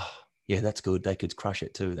 oh, yeah, that's good. They could crush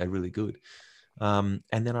it too. They're really good. And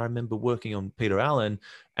then I remember working on Peter Allen,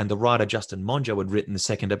 and the writer Justin Monjo had written the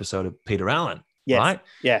second episode of Peter Allen, Yes. right?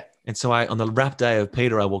 Yeah. And so on the wrap day of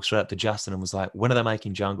Peter, I walked straight up to Justin and was like, when are they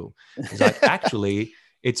making Jungle? He's like, actually,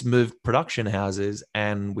 it's moved production houses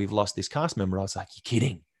and we've lost this cast member. I was like, you're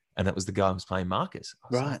kidding. And that was the guy who was playing Marcus. I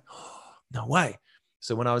was like, oh, no way.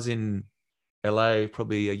 So when I was in LA,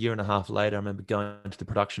 probably a year and a half later, I remember going to the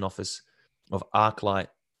production office of ArcLight,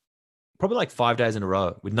 probably like 5 days in a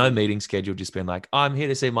row with no meeting scheduled, just being like, I'm here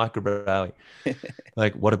to see Michael Burrelli.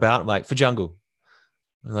 Like, what about? I'm like, for Jungle.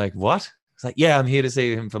 I'm like, what? It's like, yeah, I'm here to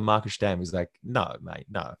see him for Marcus Stam. He's like, no, mate,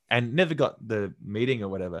 no. And never got the meeting or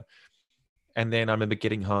whatever. And then I remember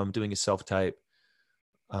getting home, doing a self-tape.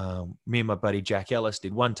 Me and my buddy Jack Ellis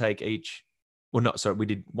did one take each. Well, not, sorry, we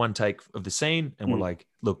did one take of the scene and we're like,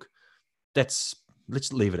 look, let's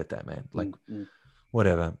leave it at that, man. Like,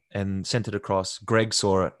 whatever. And sent it across. Greg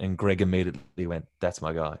saw it and Greg immediately went, that's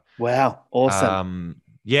my guy. Wow. Awesome.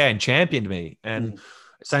 Yeah, and championed me. And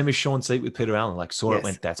same as Sean Seat with Peter Allen, like saw it,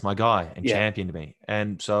 went, that's my guy, and championed me.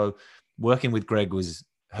 And so working with Greg was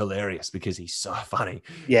hilarious because he's so funny.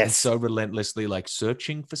 Yes. And so relentlessly like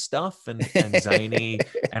searching for stuff and zany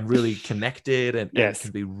and really connected and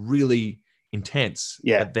can be really intense.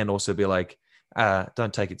 Yeah. But then also be like,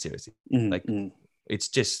 don't take it seriously. It's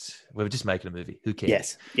just, we're just making a movie. Who cares?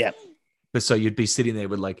 Yes. Yeah. But so you'd be sitting there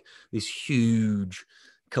with like this huge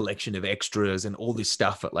collection of extras and all this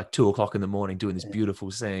stuff at like 2:00 in the morning doing this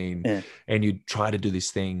beautiful scene. And you'd try to do this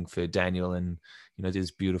thing for Daniel and, you know, do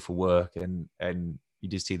this beautiful work. And you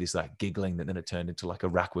just see this like giggling that then it turned into like a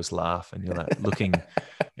raucous laugh. And you're like looking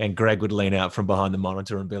and Greg would lean out from behind the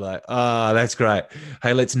monitor and be like, that's great.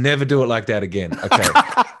 Hey, let's never do it like that again. Okay.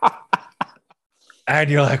 And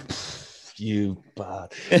you're like, you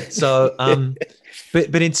bad. So,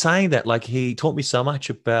 but in saying that, like he taught me so much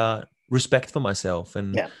about respect for myself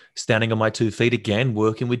and standing on my 2 feet again,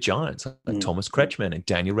 working with giants like Thomas Kretschmann and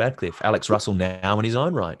Daniel Radcliffe, Alex Russell now in his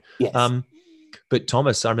own right. Yes. But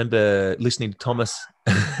Thomas, I remember listening to Thomas,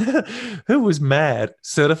 who was mad,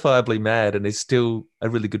 certifiably mad, and is still a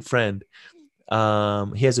really good friend.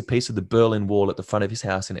 He has a piece of the Berlin Wall at the front of his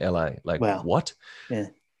house in LA. Like, what? Yeah.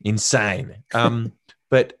 Insane.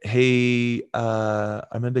 But he, I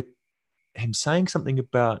remember him saying something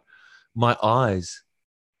about my eyes.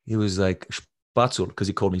 He was like, Spatzel, because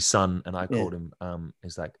he called me son, and I called him,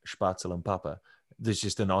 he's like, Spatzel and Papa. There's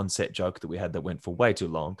just an on-set joke that we had that went for way too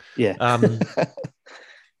long. Yeah.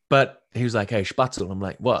 But he was like, hey, Spatzel. I'm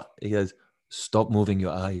like, what? He goes, stop moving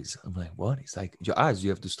your eyes. I'm like, what? He's like, your eyes, you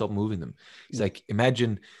have to stop moving them. He's like,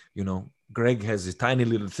 imagine, you know, Greg has this tiny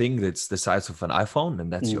little thing that's the size of an iPhone,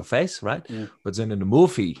 and that's your face, right? But then in the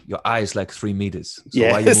movie, your eye is like 3 meters. So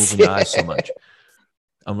why are you moving your eyes so much?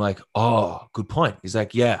 I'm like, oh, good point. He's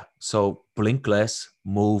like, yeah, so blink less,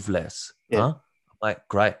 move less. Huh? I'm like,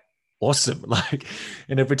 great, awesome. Like,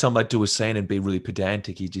 and every time I do a scene and be really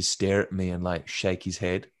pedantic, he'd just stare at me and like shake his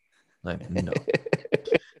head. Like, no.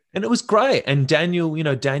 And it was great. And Daniel, you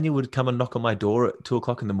know, Daniel would come and knock on my door at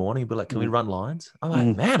 2:00 in the morning and be like, can we run lines? I'm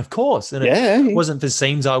like, man, of course. And it wasn't for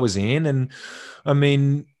scenes I was in. And I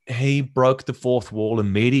mean, he broke the fourth wall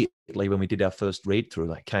immediately when we did our first read through,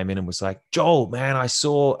 like came in and was like, Joel, man, I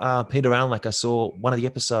saw Peter Allen. Like I saw one of the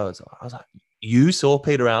episodes. I was like, you saw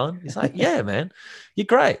Peter Allen? He's like, yeah, man, you're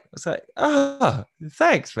great. I was like,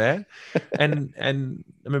 thanks, man. And I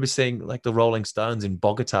remember seeing like the Rolling Stones in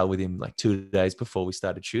Bogota with him like 2 days before we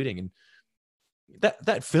started shooting. And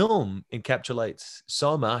that film encapsulates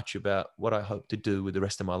so much about what I hope to do with the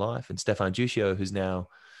rest of my life. And Stefan Giussio, who's now,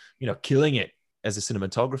 you know, killing it as a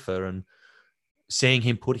cinematographer, and seeing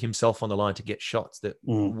him put himself on the line to get shots that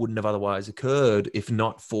wouldn't have otherwise occurred if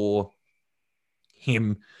not for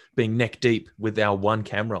him being neck deep with our one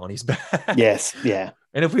camera on his back. Yes. Yeah.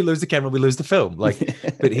 And if we lose the camera, we lose the film. Like,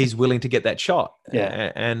 but he's willing to get that shot.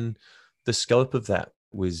 Yeah. And the scope of that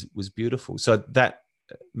was beautiful. So that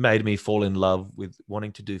made me fall in love with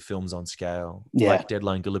wanting to do films on scale, like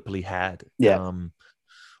Deadline Gallipoli had. Yeah.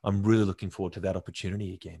 I'm really looking forward to that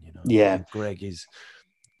opportunity again. You know. Yeah. And Greg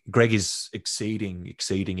is exceeding,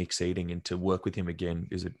 and to work with him again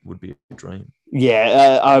would be a dream.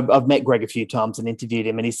 Yeah, I've met Greg a few times and interviewed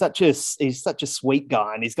him, and he's such a sweet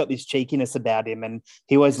guy, and he's got this cheekiness about him, and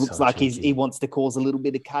he always looks like he wants to cause a little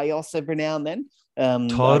bit of chaos every now and then.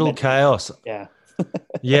 Total chaos. Yeah.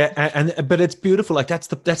 Yeah, but it's beautiful. Like that's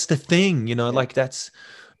the thing, you know. Like that's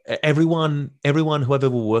everyone who I've ever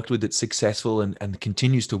worked with that's successful and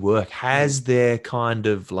continues to work has their kind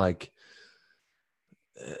of like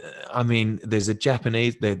I mean, there's a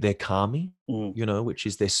Japanese, they're kami, Mm. you know, which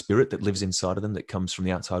is their spirit that lives inside of them that comes from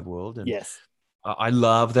the outside world. And Yes. I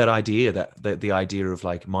love that idea, that the idea of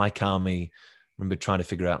like my kami. I remember trying to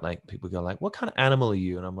figure out, like, people go like, what kind of animal are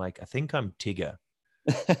you? And I'm like, I think I'm Tigger.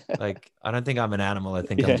 Like, I don't think I'm an animal. I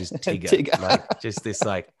think I'm just Tigger. Tigger. Like, just this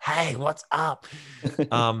like, hey, what's up?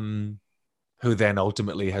 Who then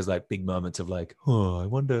ultimately has like big moments of like, oh, I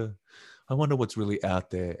wonder what's really out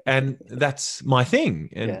there. And that's my thing.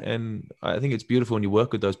 And I think it's beautiful when you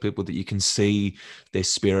work with those people that you can see their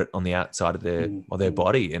spirit on the outside of their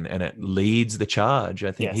body, and it leads the charge.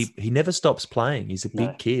 I think he never stops playing. He's a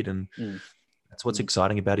big kid, and that's what's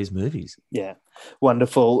exciting about his movies. Yeah,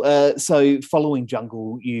 wonderful. So following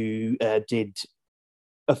Jungle, you did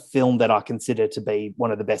a film that I consider to be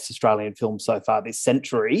one of the best Australian films so far this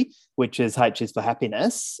century, which is H is for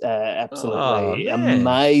Happiness. Absolutely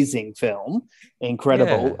amazing film,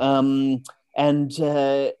 incredible. Yeah. And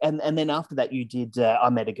then after that, you did I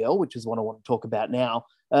Met a Girl, which is what I want to talk about now.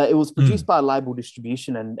 It was produced by Label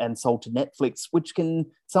Distribution and sold to Netflix, which can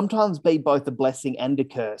sometimes be both a blessing and a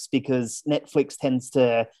curse, because Netflix tends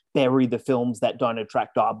to bury the films that don't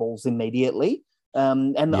attract eyeballs immediately.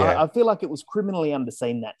 I feel like it was criminally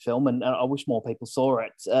underseen, that film, and I wish more people saw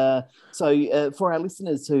it. So for our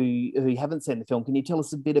listeners who haven't seen the film, can you tell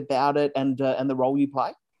us a bit about it and the role you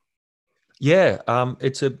play? Yeah,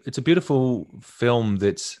 it's a beautiful film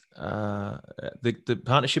that's the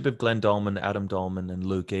partnership of Glenn Dolman, Adam Dolman, and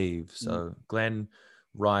Luke Eve. So Glenn,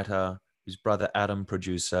 writer, his brother Adam,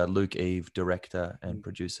 producer, Luke Eve, director and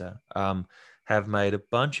producer, have made a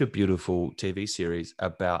bunch of beautiful TV series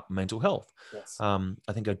about mental health. Yes.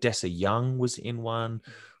 I think Odessa Young was in one,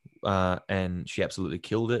 and she absolutely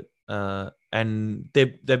killed it. And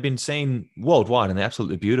they've been seen worldwide, and they're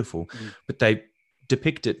absolutely beautiful. But they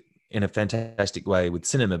depict it in a fantastic way with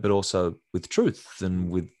cinema, but also with truth and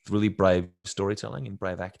with really brave storytelling and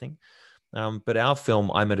brave acting. But our film,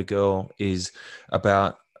 I Met a Girl, is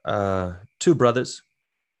about two brothers,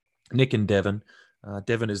 Nick and Devon.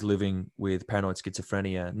 Devon is living with paranoid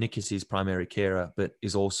schizophrenia. Nick is his primary carer, but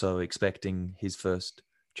is also expecting his first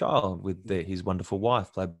child with his wonderful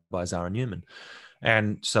wife, played by Zara Newman.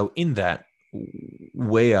 And so in that,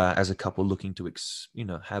 we are, as a couple, looking to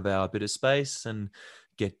have our bit of space and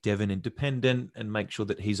get Devon independent and make sure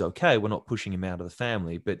that he's okay. We're not pushing him out of the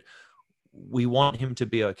family, but we want him to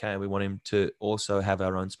be okay. We want him to also have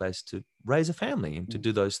our own space to raise a family and to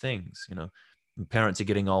do those things. Parents are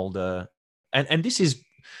getting older, and this is,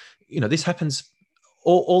 this happens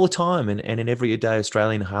all the time, and in everyday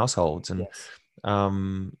Australian households, and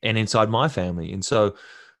inside my family. And so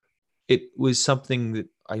it was something that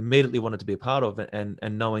I immediately wanted to be a part of, and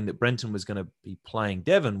knowing that Brenton was going to be playing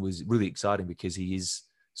Devon was really exciting, because he is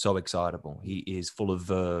so excitable. He is full of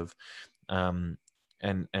verve. And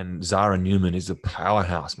Zara Newman is a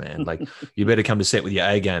powerhouse, man. Like, you better come to set with your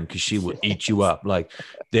A game, because she will eat you up. Like,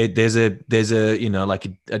 there's a like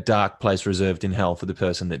a dark place reserved in hell for the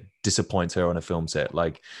person that disappoints her on a film set.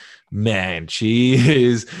 Like, man, she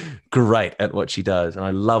is great at what she does, and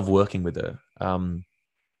I love working with her.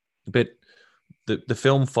 But the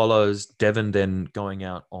film follows Devon then going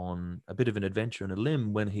out on a bit of an adventure and a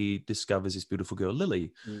limb when he discovers this beautiful girl,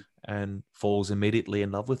 Lily, and falls immediately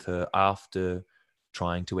in love with her after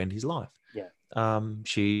trying to end his life.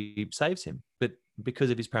 She saves him, but because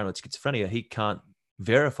of his paranoid schizophrenia, he can't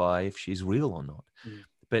verify if she's real or not.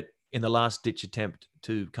 But in the last ditch attempt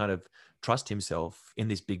to kind of trust himself in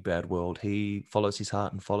this big bad world, he follows his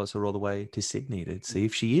heart and follows her all the way to Sydney to see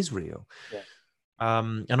if she is real.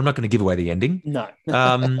 And I'm not going to give away the ending,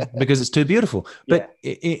 because it's too beautiful. But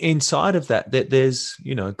inside of that, there's,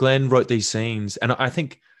 Glenn wrote these scenes, and I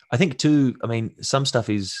think too. I mean, some stuff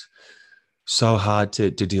is so hard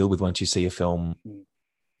to deal with once you see a film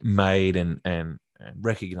made and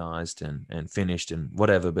recognized and finished and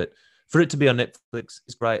whatever. But for it to be on Netflix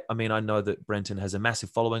is great. I mean, I know that Brenton has a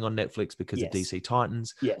massive following on Netflix because of DC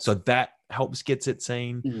Titans, so that helps gets it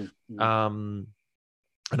seen.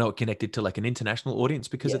 I know it connected to like an international audience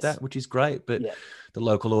because of that, which is great. But the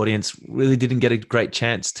local audience really didn't get a great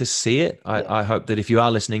chance to see it. I hope that if you are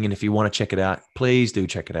listening and if you want to check it out, please do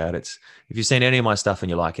check it out. If you've seen any of my stuff and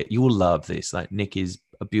you like it, you will love this. Like, Nick is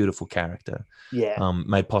a beautiful character,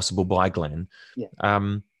 made possible by Glenn.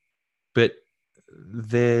 But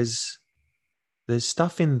there's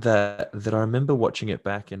stuff in that I remember watching it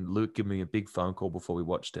back, and Luke gave me a big phone call before we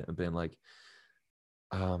watched it and being like,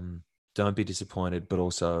 don't be disappointed, but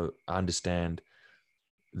also understand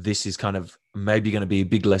this is kind of maybe going to be a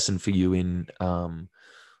big lesson for you in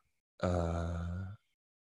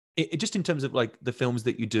just in terms of like the films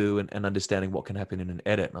that you do and understanding what can happen in an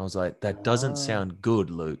edit. And I was like, that doesn't sound good,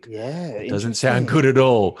 Luke. Yeah. It doesn't sound good at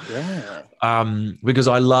all. Yeah. Because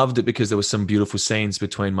I loved it because there was some beautiful scenes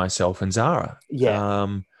between myself and Zara. Yeah.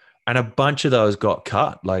 And a bunch of those got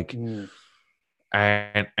cut. Like,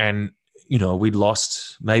 and you know, we'd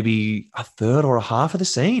lost maybe a third or a half of the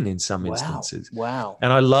scene in some instances. Wow.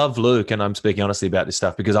 And I love Luke, and I'm speaking honestly about this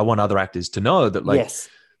stuff because I want other actors to know that, like, Yes.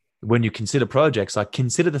 when you consider projects, like,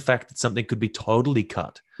 consider the fact that something could be totally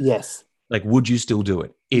cut. Yes. Like, would you still do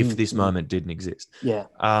it if this moment didn't exist? Yeah.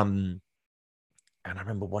 And I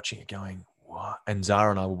remember watching it going, what? And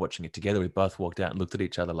Zara and I were watching it together. We both walked out and looked at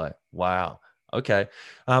each other like, wow, okay.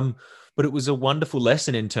 But it was a wonderful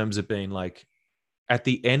lesson in terms of being like, at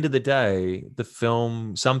the end of the day,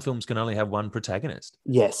 some films can only have one protagonist.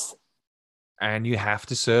 Yes. And you have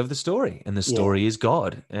to serve the story, and the story is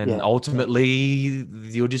God. And ultimately,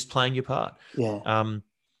 you're just playing your part. Yeah.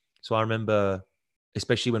 So I remember,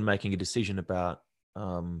 especially when making a decision about,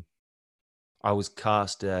 I was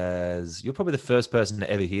cast as, you're probably the first person to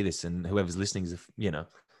ever hear this, and whoever's listening is,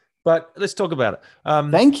 but let's talk about it.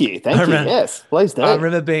 Thank you. Yes, please do. I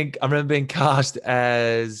remember being cast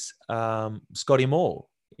as Scotty Moore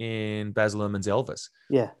in Baz Luhrmann's Elvis.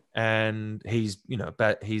 Yeah. And he's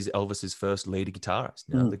Elvis's first lead guitarist.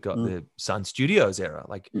 They got the Sun Studios era.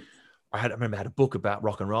 Like, I remember I had a book about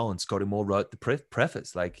rock and roll, and Scotty Moore wrote the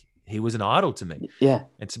preface. Like, he was an idol to me. Yeah.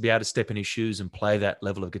 And to be able to step in his shoes and play that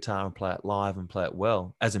level of guitar and play it live and play it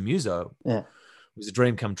well as a muso, was a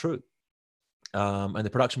dream come true. And the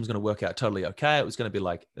production was going to work out totally okay. It was going to be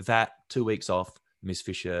like that, 2 weeks off, Miss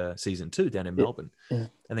Fisher season 2 down in Melbourne. Yeah.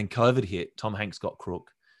 And then COVID hit. Tom Hanks got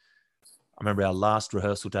crook. I remember our last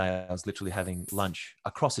rehearsal day, I was literally having lunch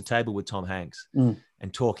across the table with Tom Hanks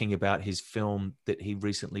and talking about his film that he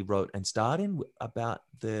recently wrote and starred in, about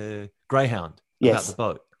the Greyhound, about the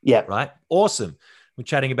boat. Yeah. Right? Awesome. We're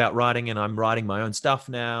chatting about writing, and I'm writing my own stuff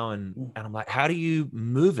now. And I'm like, how do you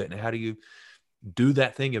move it? And how do you do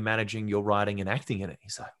that thing of managing your writing and acting in it?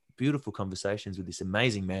 He's like, beautiful conversations with this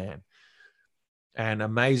amazing man, and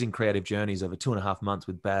amazing creative journeys over 2.5 months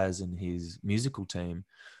with Baz and his musical team.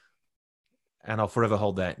 And I'll forever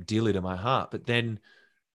hold that dearly to my heart. But then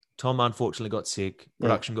Tom unfortunately got sick.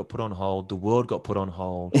 Production got put on hold. The world got put on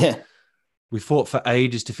hold. Yeah. We fought for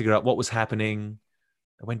ages to figure out what was happening.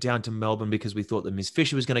 I went down to Melbourne because we thought that Miss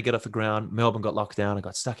Fisher was going to get off the ground. Melbourne got locked down. I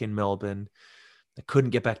got stuck in Melbourne. I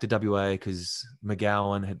couldn't get back to WA because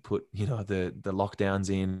McGowan had put, the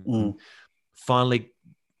lockdowns in. Finally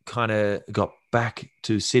kind of got back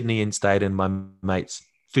to Sydney and stayed in my mate's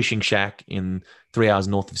fishing shack in 3 hours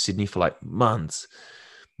north of Sydney for like months.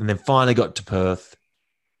 And then finally got to Perth.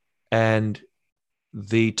 And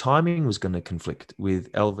the timing was going to conflict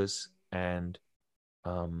with Elvis and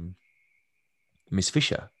Miss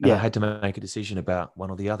Fisher. And I had to make a decision about one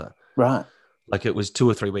or the other. Right. Like, it was 2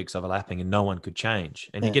 or 3 weeks overlapping and no one could change.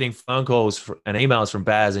 And you're getting phone calls and emails from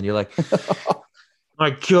Baz, and you're like,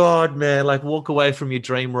 my God, man, like, walk away from your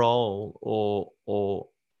dream role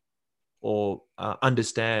or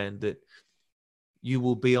understand that you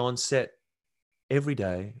will be on set every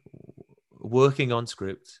day, working on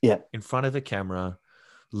script, in front of a camera,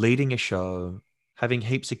 leading a show, having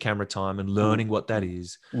heaps of camera time and learning what that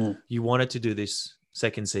is. You wanted to do this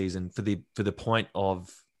second season for the point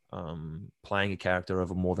of playing a character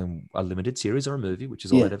over more than a limited series or a movie, which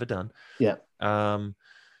is all I'd ever done. Yeah. And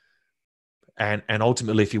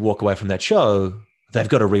ultimately, if you walk away from that show, they've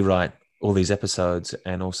got to rewrite all these episodes.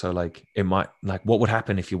 And also, like, it might, like, what would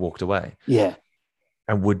happen if you walked away? Yeah.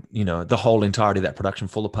 And would, the whole entirety of that production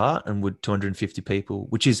fall apart? And would 250 people,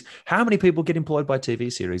 which is how many people get employed by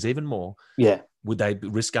TV series, even more? Yeah. Would they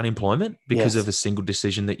risk unemployment because of a single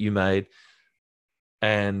decision that you made?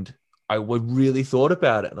 And I really thought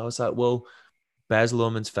about it. And I was like, well, Baz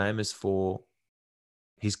Luhrmann's famous for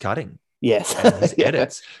his cutting. Yes. And his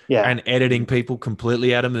edits. And editing people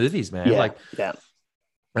completely out of movies, man.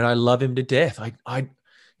 And I love him to death. I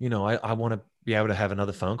want to be able to have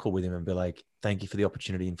another phone call with him and be like, thank you for the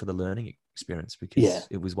opportunity and for the learning experience, because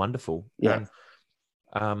it was wonderful. Yeah.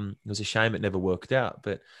 And it was a shame it never worked out,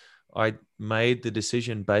 but I made the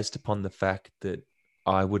decision based upon the fact that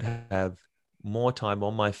I would have more time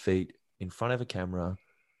on my feet in front of a camera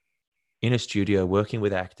in a studio working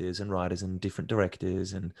with actors and writers and different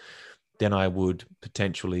directors. And then I would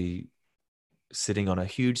potentially sitting on a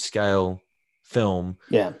huge scale film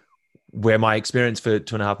where my experience for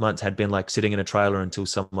 2.5 months had been like sitting in a trailer until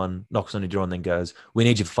someone knocks on your door and then goes, we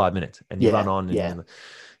need you for 5 minutes. And you run on and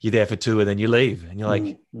you're there for 2 and then you leave. And you're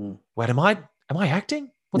like, wait, am I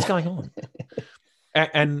acting? What's going on?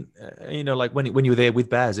 And you know, like when you were there with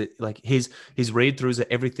Baz, like his read throughs are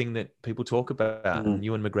everything that people talk about, and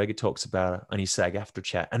Ewan McGregor talks about on his SAG-AFTRA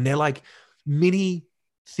chat, and they're like mini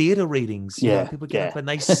theater readings. You know, people get up and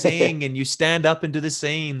they sing, and you stand up and do the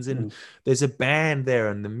scenes, and there's a band there,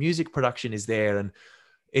 and the music production is there, and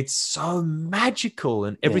it's so magical,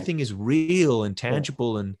 and everything is real and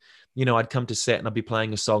tangible. And you know, I'd come to set and I'd be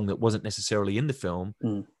playing a song that wasn't necessarily in the film,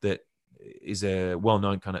 that is a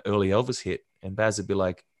well-known kind of early Elvis hit, and Baz would be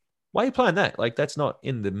like, "Why are you playing that? Like, that's not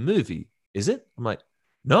in the movie, is it?" I'm like,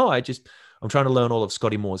 "No, I'm trying to learn all of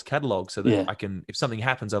Scotty Moore's catalog so that I can, if something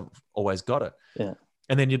happens, I've always got it." Yeah.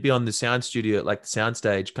 And then you'd be on the sound studio, like the sound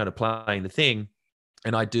stage, kind of playing the thing,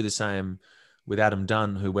 and I'd do the same with Adam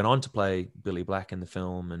Dunn, who went on to play Billy Black in the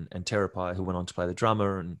film, and Terrapai, who went on to play the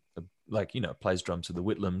drummer, and like, you know, plays drums with the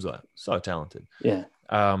Whitlams, like so talented. Yeah.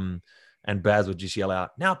 And Baz would just yell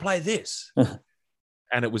out, "Now play this."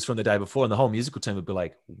 And it was from the day before, and the whole musical team would be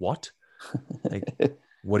like, "What? Like,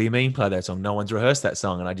 what do you mean play that song? No one's rehearsed that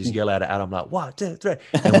song." And I just yell out at Adam like, 1, 2, 3.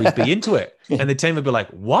 And we'd be into it. And the team would be like,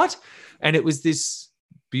 "What?" And it was this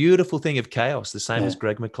beautiful thing of chaos, the same as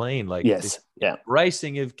Greg McLean, like this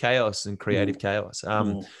racing of chaos and creative chaos.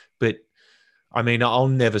 But I mean, I'll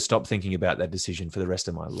never stop thinking about that decision for the rest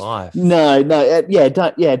of my life. No,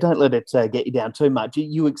 don't let it get you down too much.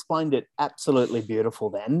 You explained it absolutely beautiful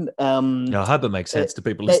then. No, I hope it makes sense to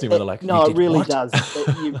people listening when they're like, no, it really what? does.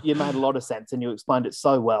 You made a lot of sense, and you explained it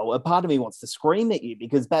so well. A part of me wants to scream at you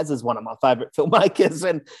because Baz is one of my favorite filmmakers,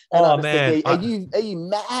 and oh, I was man, thinking, are you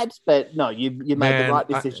mad? But no, you made the right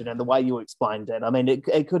decision, and the way you explained it, I mean,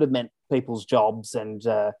 it could have meant people's jobs, and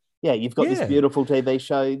you've got this beautiful TV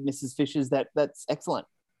show, Mrs. Fisher's. That's excellent.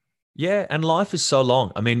 Yeah, and life is so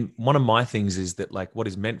long. I mean, one of my things is that, like, what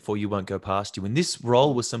is meant for you won't go past you. And this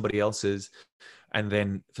role was somebody else's, and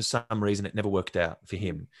then for some reason it never worked out for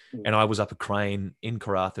him. And I was up a crane in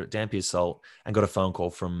Karratha at Dampier Salt and got a phone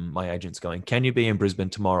call from my agents going, "Can you be in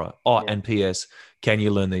Brisbane tomorrow? Oh, and P.S., can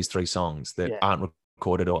you learn these 3 songs that aren't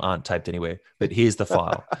recorded or aren't taped anywhere, but here's the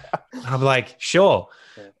file." And I'm like, "Sure."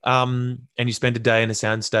 And you spend a day in a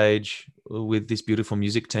soundstage with this beautiful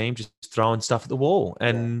music team, just throwing stuff at the wall,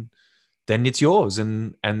 and then it's yours,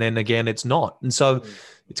 and then again it's not. And so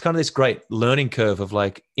it's kind of this great learning curve of,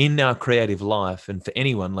 like, in our creative life, and for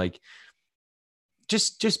anyone, like,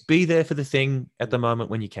 just be there for the thing at the moment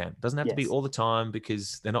when you can. It doesn't have to be all the time,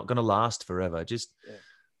 because they're not going to last forever. Just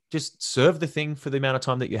serve the thing for the amount of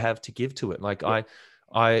time that you have to give to it. Like I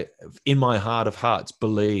in my heart of hearts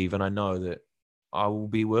believe, and I know that I'll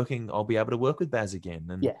be able to work with Baz again.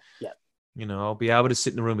 And you know, I'll be able to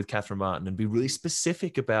sit in the room with Catherine Martin and be really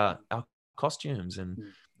specific about our costumes and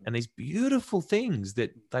these beautiful things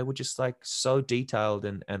that they were just, like, so detailed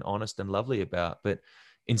and honest and lovely about. But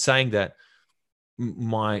in saying that,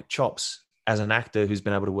 my chops as an actor who's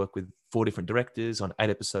been able to work with 4 different directors on 8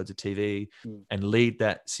 episodes of TV and lead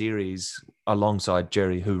that series alongside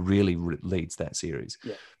Jerry, who really leads that series,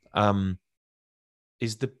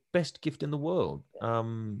 is the best gift in the world.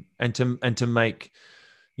 And to make,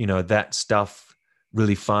 you know, that stuff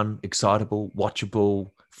really fun, excitable,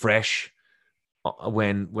 watchable, fresh,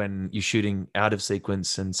 when you're shooting out of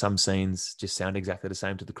sequence and some scenes just sound exactly the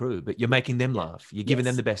same to the crew, but you're making them laugh. You're giving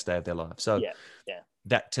them the best day of their life. So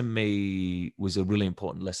that to me was a really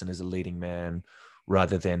important lesson as a leading man,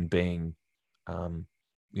 rather than being,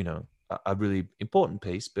 you know, a really important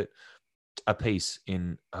piece, but a piece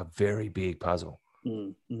in a very big puzzle.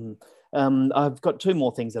 I've got 2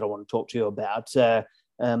 more things that I want to talk to you about.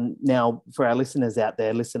 Now, for our listeners out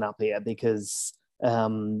there, listen up here, because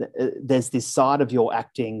there's this side of your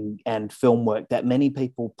acting and film work that many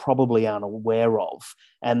people probably aren't aware of,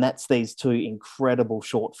 and that's these 2 incredible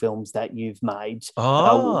short films that you've made.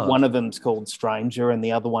 One of them's called Stranger, and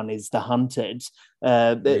the other one is The Hunted.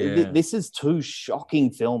 This is 2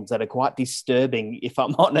 shocking films that are quite disturbing, if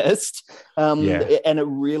I'm honest. And it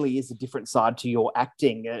really is a different side to your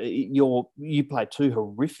acting. You play 2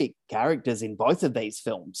 horrific characters in both of these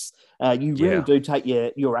films. You really do take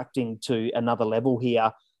your acting to another level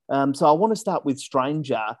here. So I want to start with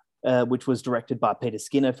Stranger, which was directed by Peter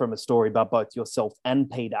Skinner from a story by both yourself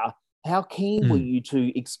and Peter. How keen were you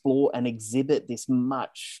to explore and exhibit this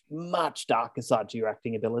much, much darker side to your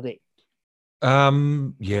acting ability?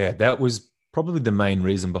 That was probably the main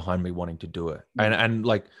reason behind me wanting to do it. And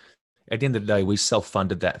like, at the end of the day, we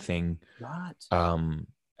self-funded that thing. Right.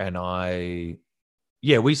 And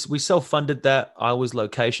we self-funded that. I was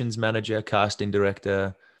locations manager, casting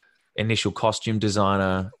director, initial costume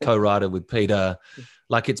designer, co-writer with Peter.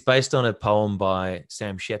 Like, it's based on a poem by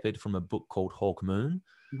Sam Shepard from a book called Hawk Moon.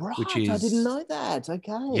 Right, I didn't know that.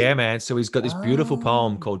 Okay. Yeah, man. So he's got this beautiful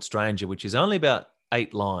poem called Stranger, which is only about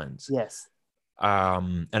 8 lines. Yes.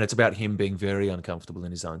 And it's about him being very uncomfortable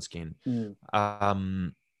in his own skin.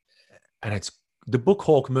 And it's the book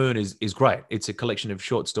Hawk Moon is great. It's a collection of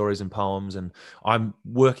short stories and poems, and I'm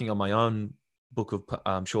working on my own book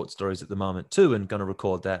of short stories at the moment too, and going to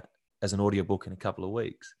record that as an audiobook in a couple of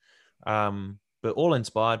weeks. But all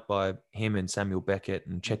inspired by him and Samuel Beckett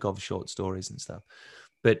and Chekhov's short stories and stuff.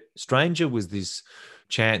 But Stranger was this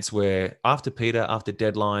chance where after Peter, after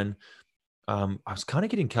Deadline, I was kind of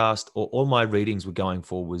getting cast, or all my readings were going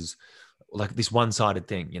for was like this one-sided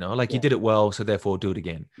thing, you know, like you did it well, so therefore do it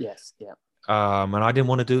again. Yes. Yeah. And I didn't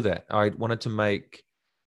want to do that. I wanted to make,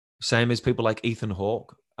 same as people like Ethan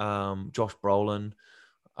Hawke, Josh Brolin,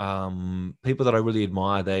 people that I really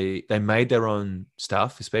admire. They made their own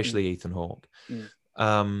stuff, especially Ethan Hawke.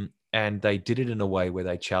 And they did it in a way where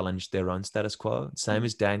they challenged their own status quo. Same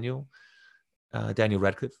as Daniel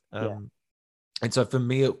Radcliffe. And so for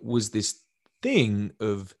me, it was this thing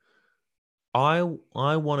of, I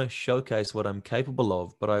want to showcase what I'm capable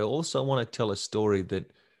of, but I also want to tell a story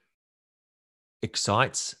that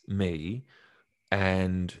excites me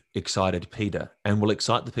and excited Peter and will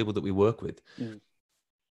excite the people that we work with. And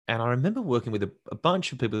I remember working with a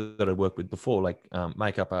bunch of people that I worked with before, like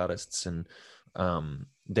makeup artists and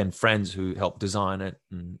then friends who helped design it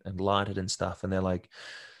and light it and stuff. And they're like,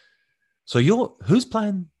 so who's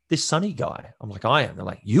playing this Sonny guy? I'm like, I am. They're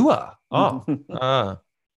like, you are? Oh,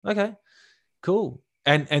 okay, cool.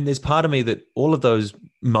 And there's part of me that all of those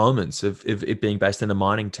moments of it being based in a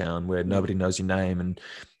mining town where nobody knows your name and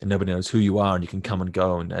nobody knows who you are and you can come and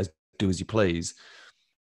go and do as you please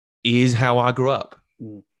is how I grew up.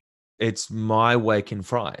 It's my wake in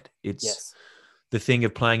fright. It's the thing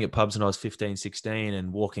of playing at pubs when I was 15, 16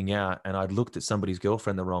 and walking out and I'd looked at somebody's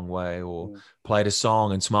girlfriend the wrong way or played a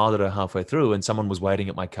song and smiled at her halfway through and someone was waiting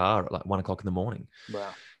at my car at like 1 o'clock in the morning. Wow.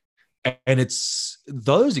 And it's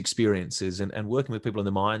those experiences and working with people in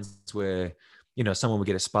the mines where, you know, someone would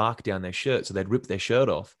get a spark down their shirt. So they'd rip their shirt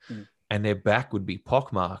off and their back would be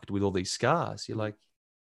pockmarked with all these scars. You're like,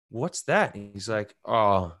 what's that? And he's like,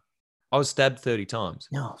 oh, I was stabbed 30 times.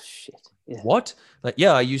 Oh, shit. Yeah. What? Like,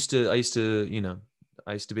 yeah, I used to, you know,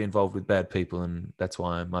 I used to be involved with bad people and that's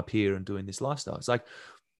why I'm up here and doing this lifestyle. It's like,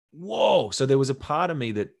 whoa. So there was a part of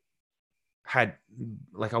me that had,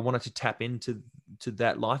 like, I wanted to tap into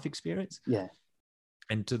that life experience. Yeah.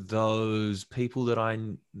 And to those people that I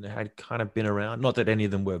had kind of been around, not that any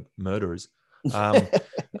of them were murderers, but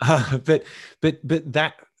that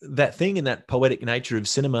thing and that poetic nature of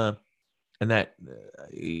cinema and that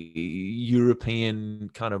European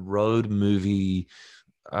kind of road movie,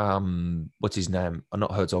 what's his name?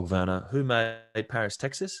 Not Herzog Werner. Who made Paris,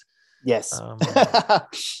 Texas? Yes.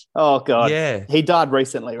 Oh God. Yeah. He died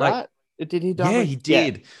recently, right? Did he die? Yeah, he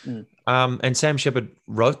did. Yeah. And Sam Shepard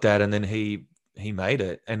wrote that, and then he made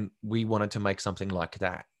it, and we wanted to make something like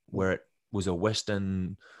that, where it was a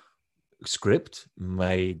Western script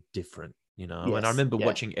made different, you know. Yes. And I remember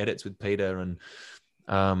watching edits with Peter,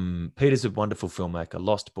 and Peter's a wonderful filmmaker.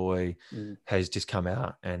 Lost Boy has just come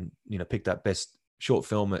out and, you know, picked up best short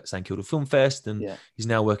film at St Kilda Film Fest, and he's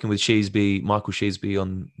now working with Michael Sheasby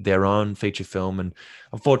on their own feature film. And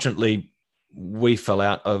unfortunately, we fell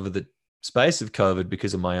out over the space of COVID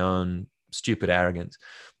because of my own stupid arrogance.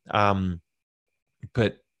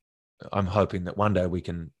 But I'm hoping that one day we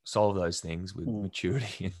can solve those things with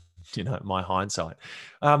maturity and, you know, my hindsight.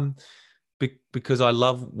 Because I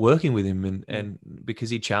love working with him and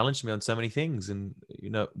because he challenged me on so many things. And,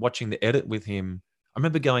 you know, watching the edit with him, I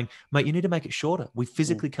remember going, mate, you need to make it shorter. We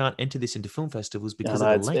physically can't enter this into film festivals because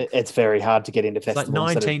of the length. It's very hard to get into festivals. It's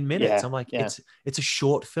like 19 minutes. I'm like, it's a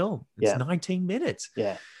short film. It's 19 minutes.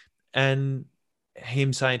 Yeah. And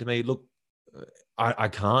him saying to me, look, I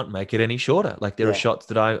can't make it any shorter. Like there are shots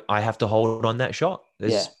that I have to hold on that shot.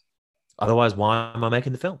 Otherwise, why am I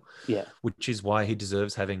making the film? Yeah. Which is why he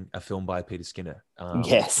deserves having a film by Peter Skinner.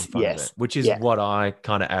 Yes. Which is what I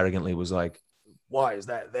kind of arrogantly was like, why is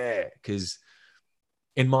that there? Because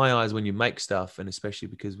in my eyes, when you make stuff, and especially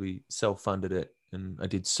because we self-funded it and I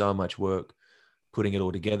did so much work putting it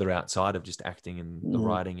all together outside of just acting and the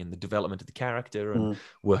writing and the development of the character and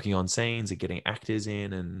working on scenes and getting actors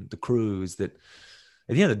in and the crew, is that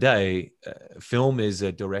at the end of the day, film is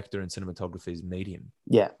a director and cinematographer's medium.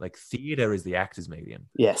 Yeah. Like theater is the actor's medium.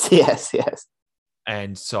 Yes.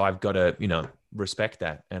 And so I've got to, you know, respect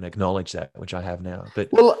that and acknowledge that, which I have now. But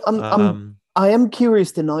well, I am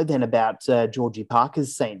curious to know then about Georgie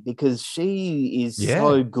Parker's scene, because she is Yeah.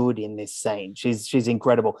 so good in this scene. She's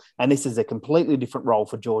incredible, and this is a completely different role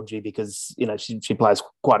for Georgie because she plays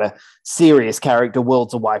quite a serious character,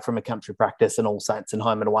 worlds away from a country practice and All Saints and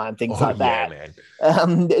Home and Away and things Oh, like yeah,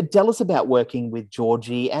 that. man. Tell us about working with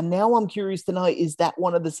Georgie, and now I'm curious to know, is that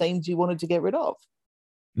one of the scenes you wanted to get rid of?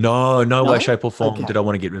 No No? way, shape, or form Okay. did I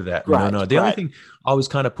want to get rid of that. Great, No. The only great. thing I was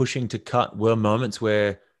kind of pushing to cut were moments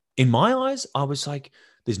where, in my eyes, I was like,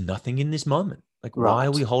 there's nothing in this moment. Like, why are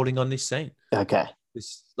Right. we holding on this scene? Okay.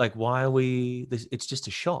 Why are we, it's just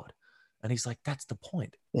a shot. And he's like, that's the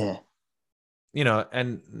point. Yeah.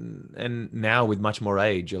 And now with much more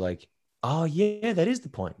age, you're like, oh yeah, that is the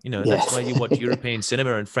point. Yes. That's why you watch European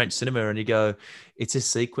cinema and French cinema and you go, it's a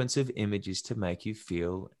sequence of images to make you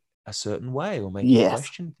feel a certain way or make you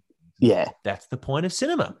question. Yeah. That's the point of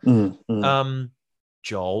cinema.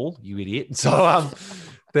 Joel, you idiot. So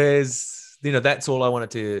there's, that's all I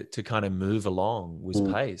wanted to kind of move along was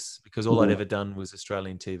pace, because all I'd ever done was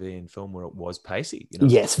Australian TV and film where it was pacey.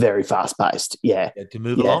 Yes, very fast paced. Yeah. To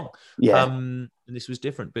move along. Yeah. And this was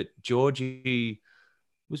different, but Georgie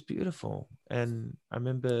was beautiful. And I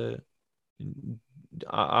remember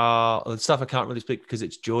the stuff I can't really speak because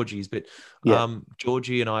it's Georgie's, but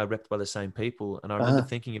Georgie and I are repped by the same people. And I remember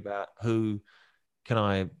thinking about who can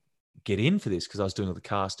I get in for this, because I was doing all the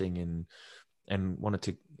casting and wanted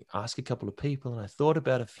to ask a couple of people. And I thought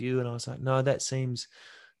about a few and I was like, no, that seems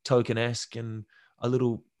token-esque and a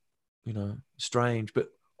little, strange. But,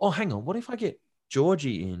 hang on, what if I get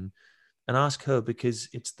Georgie in and ask her, because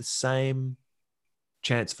it's the same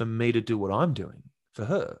chance for me to do what I'm doing for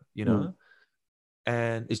her,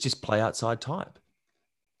 and it's just play outside type.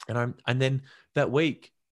 And then that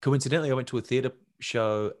week, coincidentally, I went to a theatre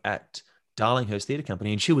show at Darlinghurst Theatre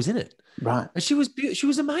Company, and she was in it. Right. And she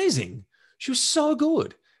was amazing. She was so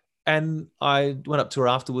good. And I went up to her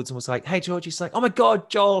afterwards and was like, hey, George. She's like, oh my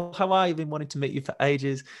God, Joel, how are you? I've been wanting to meet you for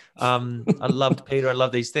ages. I loved Peter. I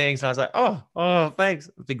love these things. And I was like, oh, thanks.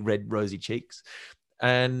 Big red rosy cheeks.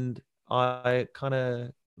 And I kind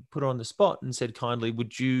of put her on the spot and said kindly,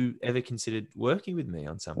 would you ever consider working with me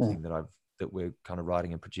on something that we're kind of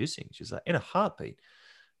writing and producing? She's like, in a heartbeat,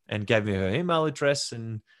 and gave me her email address.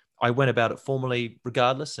 And I went about it formally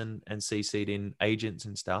regardless and CC'd in agents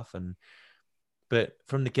and stuff. But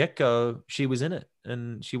from the get-go, she was in it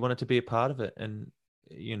and she wanted to be a part of it. And,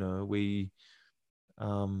 we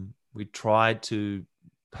tried to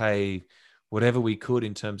pay whatever we could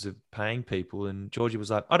in terms of paying people. And Georgie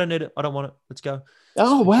was like, I don't need it. I don't want it. Let's go.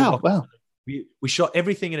 Oh, wow. Wow. We shot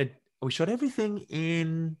everything in,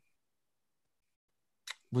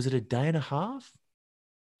 was it a day and a half?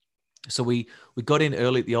 So we got in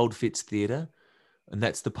early at the Old Fitz Theatre, and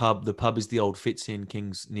that's the pub. The pub is the Old Fitz near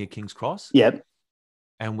King's Cross. Yep.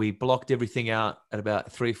 And we blocked everything out at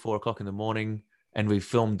about 3-4 o'clock in the morning, and we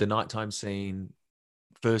filmed the nighttime scene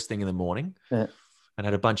first thing in the morning. Yeah. And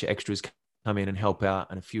had a bunch of extras come in and help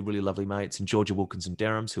out, and a few really lovely mates, and Georgia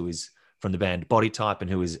Wilkinson-Derhams, who is from the band Body Type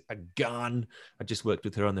and who is a gun. I just worked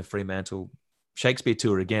with her on the Fremantle Shakespeare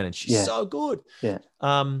tour again, and she's so good. Yeah.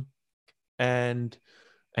 And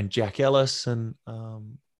Jack Ellis, and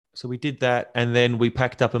so we did that, and then we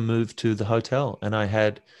packed up and moved to the hotel, and I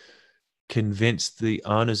had convinced the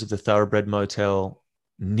owners of the Thoroughbred Motel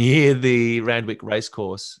near the Randwick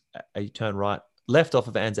Racecourse, you turn right, left off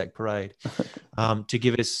of Anzac Parade, to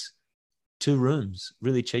give us 2 rooms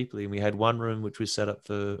really cheaply. And we had one room which was set up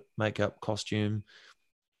for makeup, costume,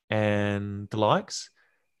 and the likes.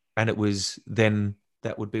 And it was then,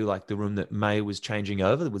 that would be like the room that May was changing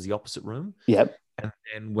over. It was the opposite room. Yep. And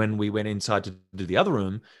then when we went inside to do the other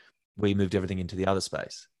room, we moved everything into the other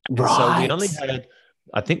space. Right. And so we only had,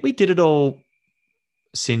 I think we did it all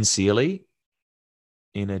sincerely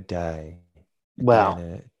in a day. Wow.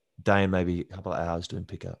 A day and maybe a couple of hours doing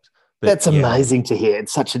pickups. But that's amazing to hear.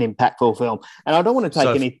 It's such an impactful film, and I don't want to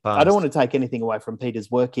take I don't want to take anything away from Peter's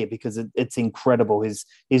work here, because it's incredible. His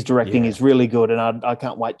directing is really good, and I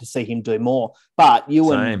can't wait to see him do more. But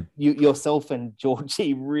yourself and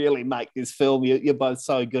Georgie really make this film. You're both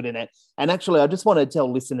so good in it. And actually, I just want to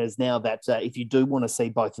tell listeners now that if you do want to see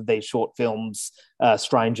both of these short films,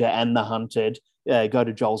 Stranger and The Hunted, go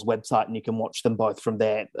to Joel's website and you can watch them both from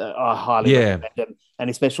there. I highly recommend them. And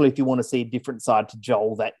especially if you want to see a different side to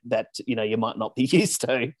Joel that you might not be used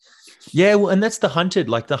to. Yeah, well, and that's The Hunted.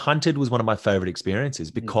 Like, The Hunted was one of my favorite experiences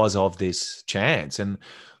because of this chance and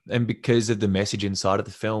because of the message inside of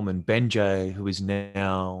the film. And Benjay, who is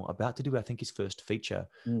now about to do, I think, his first feature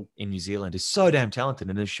in New Zealand, is so damn talented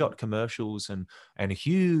and has shot commercials and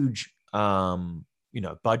huge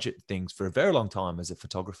budget things for a very long time as a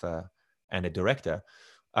photographer and a director.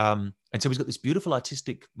 And so he's got this beautiful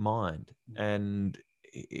artistic mind, and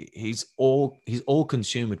he's all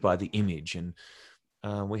consumed by the image. And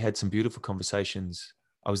we had some beautiful conversations.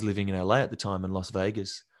 I was living in LA at the time, in Las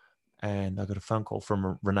Vegas, and I got a phone call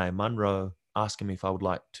from Renee Munro asking me if I would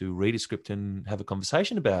like to read a script and have a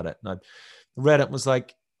conversation about it. And I read it and was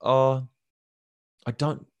like, oh, I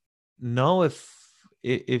don't know if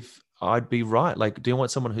I'd be right. Like, do you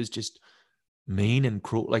want someone who's just mean and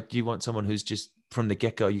cruel? Like, do you want someone who's just from the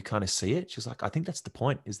get-go, you kind of see it? She was like, I think that's the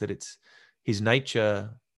point, is that it's his nature,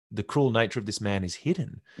 the cruel nature of this man is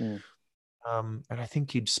hidden. And I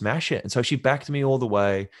think you'd smash it. And so she backed me all the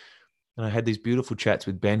way. And I had these beautiful chats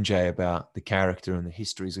with Ben Jay about the character and the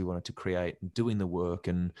histories we wanted to create, and doing the work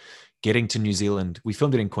and getting to New Zealand. We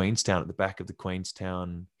filmed it in Queenstown, at the back of the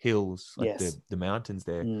Queenstown Hills, like the mountains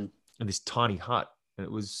there, and this tiny hut. And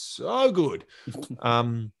it was so good.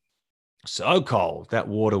 So cold. That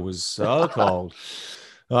water was so cold.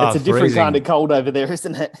 It's a different kind of cold over there,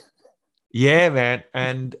 isn't it? Yeah, man.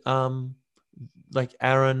 And like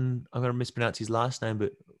Aaron, I'm going to mispronounce his last name,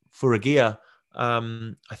 but Furagia,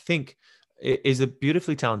 I think is a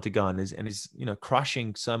beautifully talented guy, and is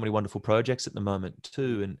crushing so many wonderful projects at the moment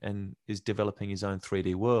too, and is developing his own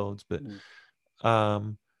 3D worlds. But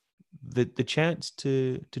the chance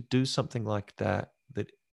to do something like that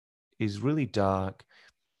is really dark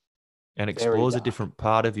and explores a different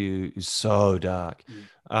part of you is so dark.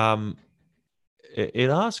 It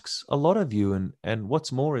asks a lot of you, and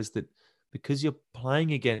what's more is that because you're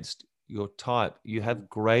playing against your type, you have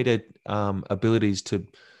greater abilities to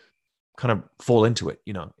kind of fall into it.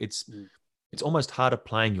 It's almost harder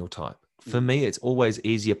playing your type. For me, it's always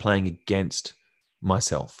easier playing against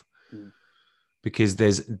myself because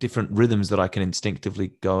there's different rhythms that I can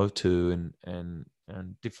instinctively go to, and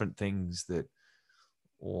different things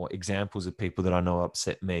or examples of people that I know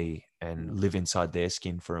upset me, and live inside their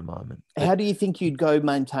skin for a moment. How do you think you'd go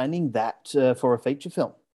maintaining that for a feature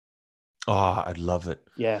film? Oh, I'd love it.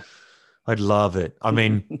 Yeah. I'd love it. I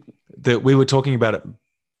mean, we were talking about it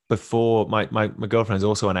before. My girlfriend is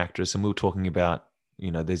also an actress, and we were talking about,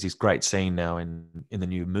 there's this great scene now in the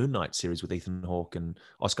new Moon Knight series with Ethan Hawke and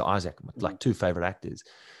Oscar Isaac, like two favorite actors.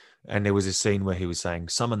 And there was a scene where he was saying,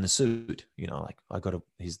 "Summon the suit," like I got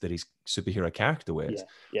his superhero character wears.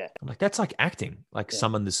 Yeah. I'm like, that's like acting, like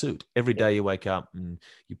summon the suit. Every day you wake up and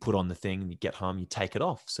you put on the thing, and you get home, you take it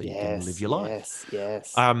off so you can live your life.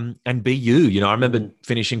 Yes. And be you. I remember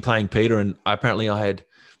finishing playing Peter, and I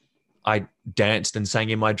danced and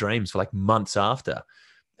sang in my dreams for like months after,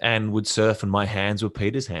 and would surf, and my hands were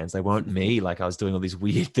Peter's hands. They weren't me. Like I was doing all these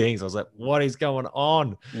weird things. I was like, what is going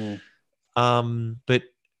on? But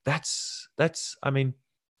that's I mean,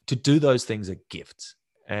 to do those things are gifts,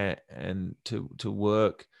 and to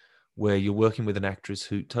work where you're working with an actress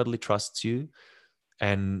who totally trusts you,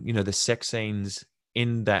 and the sex scenes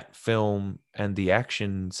in that film and the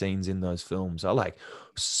action scenes in those films are like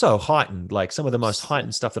so heightened, like some of the most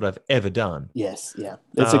heightened stuff that I've ever done. Yes, yeah,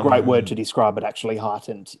 that's a great word to describe it, actually.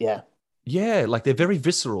 Heightened. Yeah, like they're very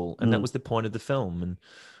visceral, and that was the point of the film. And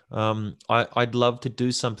I'd love to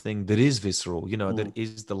do something that is visceral, that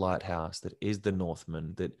is the Lighthouse, that is the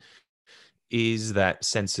Northman, that is that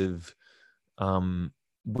sense of,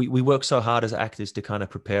 we work so hard as actors to kind of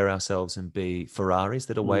prepare ourselves and be Ferraris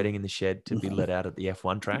that are waiting in the shed to be let out at the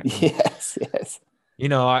F1 track. And, yes.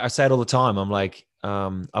 I say it all the time. I'm like,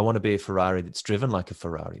 I want to be a Ferrari that's driven like a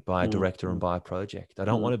Ferrari by a director and by a project. I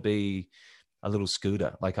don't want to be a little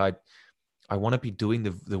scooter. Like I want to be doing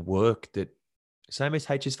the work that, same as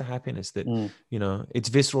H is for Happiness, that, it's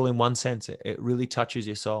visceral in one sense. It really touches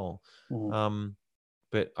your soul.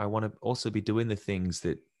 But I want to also be doing the things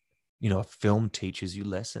that, a film teaches you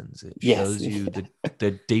lessons. It shows you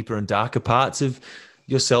the deeper and darker parts of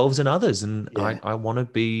yourselves and others. And I want to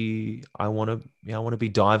be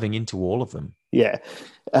diving into all of them. Yeah.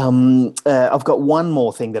 I've got one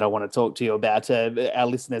more thing that I want to talk to you about. Our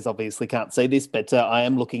listeners obviously can't see this, but I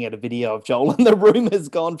am looking at a video of Joel, and the room has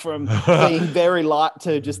gone from being very light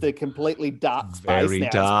to just a completely dark space. Very now.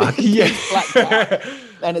 dark. Black.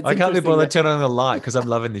 And it's I can't be bothered to turn on the light because I'm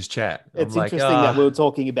loving this chat. It's interesting that we were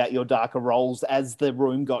talking about your darker roles as the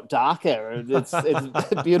room got darker.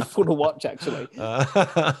 It's beautiful to watch, actually.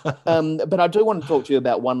 But I do want to talk to you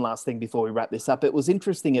about one last thing before we wrap this up. It was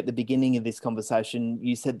interesting at the beginning of this conversation,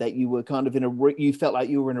 you said that you were kind of you felt like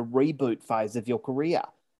you were in a reboot phase of your career.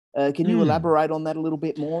 Can you elaborate on that a little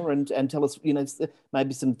bit more and tell us,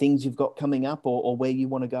 maybe some things you've got coming up or where you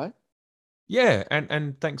want to go? Yeah,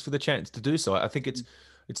 and thanks for the chance to do so. I think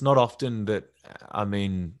it's not often that, I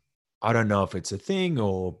mean, I don't know if it's a thing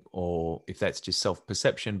or if that's just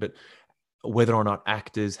self-perception, but whether or not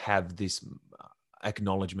actors have this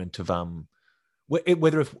acknowledgement of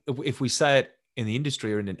whether if we say it in the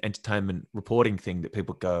industry or in an entertainment reporting thing, that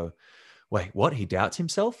people go, wait, what? He doubts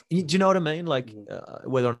himself? Do you know what I mean? Like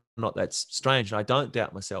whether or not that's strange. And I don't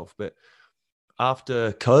doubt myself, but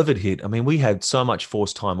after COVID hit, I mean, we had so much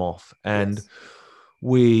forced time off, and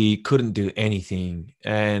we couldn't do anything.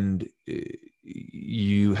 And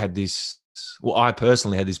you had this, well, I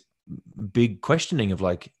personally had this big questioning of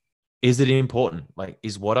like, is it important? Like,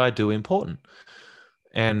 is what I do important?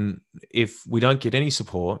 And if we don't get any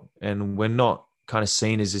support and we're not kind of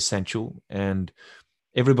seen as essential, and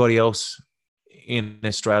everybody else in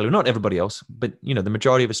Australia, not everybody else, but, you know, the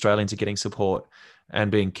majority of Australians are getting support and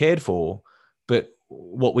being cared for. But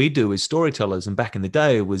what we do as storytellers, and back in the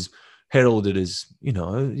day, was heralded as, you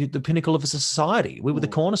know, the pinnacle of a society. We were the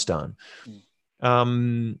cornerstone.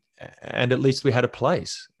 And at least we had a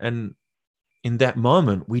place. And in that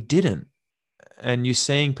moment, we didn't. And you're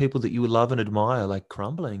seeing people that you love and admire like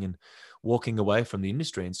crumbling and walking away from the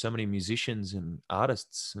industry, and so many musicians and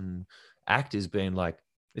artists and actors being like,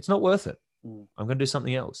 it's not worth it. I'm going to do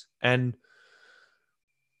something else. And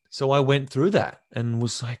so I went through that and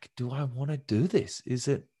was like, do I want to do this? Is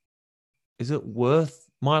it worth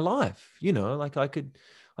my life? You know, like I could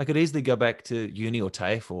easily go back to uni or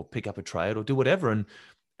TAFE or pick up a trade or do whatever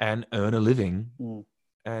and earn a living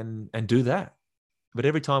and do that. But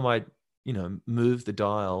every time I, you know, moved the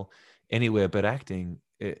dial anywhere but acting,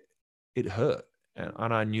 it hurt.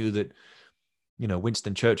 And I knew that, you know,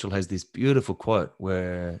 Winston Churchill has this beautiful quote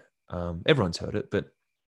where everyone's heard it, but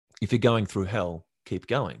if you're going through hell, keep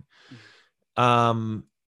going. And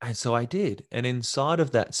so I did. And inside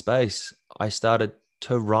of that space, I started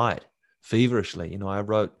to write feverishly. You know, I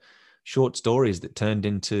wrote short stories that turned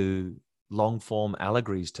into long form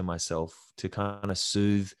allegories to myself to kind of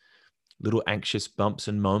soothe little anxious bumps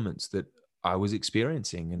and moments that I was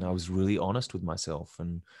experiencing. And I was really honest with myself.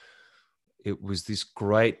 And it was this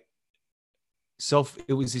great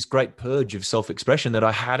purge of self-expression that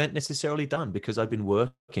I hadn't necessarily done because I'd been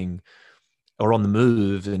working or on the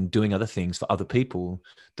move and doing other things for other people,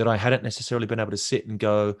 that I hadn't necessarily been able to sit and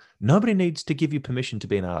go, nobody needs to give you permission to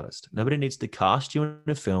be an artist. Nobody needs to cast you in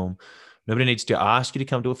a film. Nobody needs to ask you to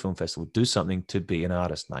come to a film festival, do something to be an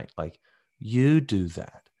artist, mate. Like, you do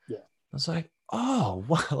that. Yeah. I was like, oh,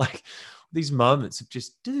 wow. Like these moments of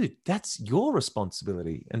just, dude, that's your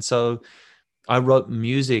responsibility. And so I wrote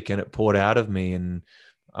music and it poured out of me. And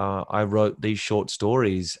I wrote these short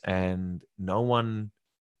stories and no one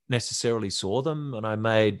necessarily saw them. And I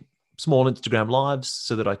made small Instagram lives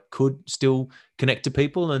so that I could still connect to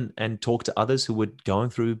people and talk to others who were going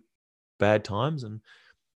through bad times and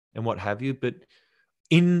what have you. But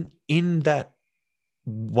in that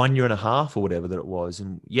 1 year and a half or whatever that it was,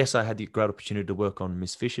 and yes, I had the great opportunity to work on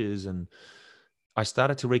Miss Fisher's, and I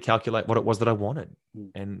started to recalculate what it was that I wanted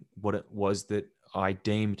and what it was that I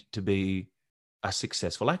deemed to be a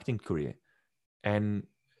successful acting career. And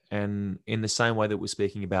in the same way that we're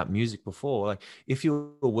speaking about music before, like if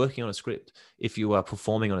you were working on a script, if you are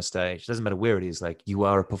performing on a stage, doesn't matter where it is, like you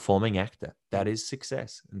are a performing actor. That is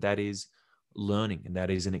success, and that is learning, and that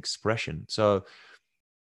is an expression. So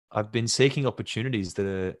I've been seeking opportunities that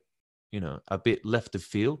are, you know, a bit left of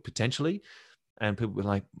field potentially. And people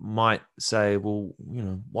like might say, well, you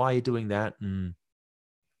know, why are you doing that? And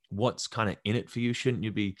what's kind of in it for you? Shouldn't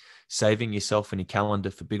you be saving yourself and your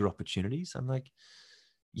calendar for bigger opportunities? I'm like,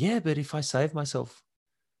 yeah, but if I save myself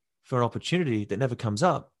for an opportunity that never comes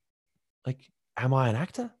up, like, am I an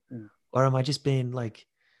actor? Or am I just being like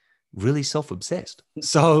really self-obsessed?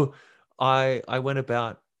 So I went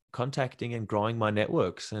about contacting and growing my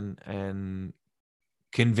networks and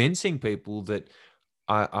convincing people that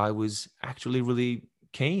I was actually really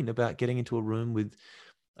keen about getting into a room with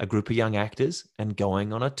a group of young actors and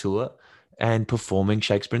going on a tour and performing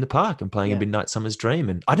Shakespeare in the Park and playing A Midnight Summer's Dream.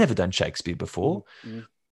 And I'd never done Shakespeare before.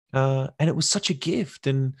 And it was such a gift.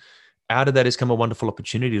 And out of that has come a wonderful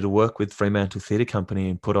opportunity to work with Fremantle Theatre Company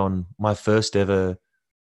and put on my first ever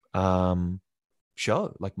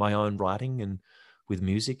show, like my own writing and with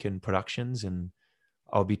music and productions. And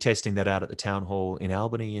I'll be testing that out at the Town Hall in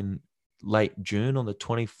Albany in late June, on the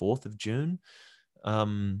 24th of June.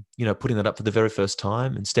 You know, putting that up for the very first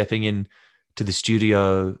time and stepping in to the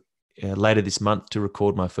studio later this month to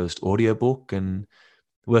record my first audiobook, and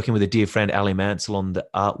working with a dear friend, Ali Mansell, on the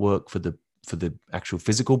artwork for the actual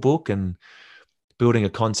physical book, and building a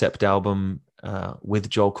concept album with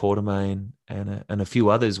Joel Quartermain and a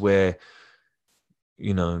few others where,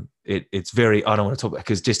 you know, it's very, I don't want to talk about,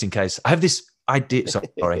 because just in case I have this idea,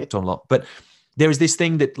 sorry, I'm talking a lot, but there is this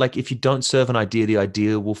thing that, like, if you don't serve an idea, the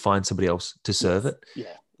idea will find somebody else to serve it.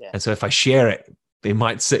 Yeah. And so if I share it, it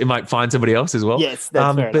might find somebody else as well. Yes,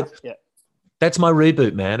 that's fair enough. Yeah. That's my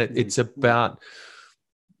reboot, man. It's about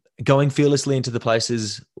going fearlessly into the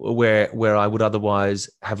places where I would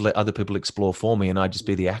otherwise have let other people explore for me, and I'd just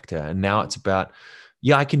be the actor. And now it's about,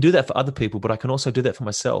 I can do that for other people, but I can also do that for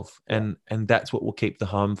myself. And that's what will keep the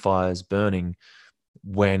home fires burning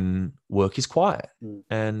when work is quiet.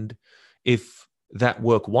 And if that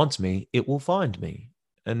work wants me, it will find me.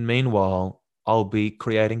 And meanwhile, I'll be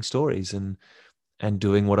creating stories and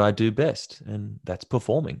doing what I do best, and that's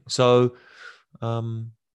performing. So,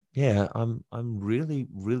 I'm really,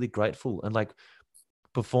 really grateful. And like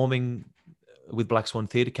performing with Black Swan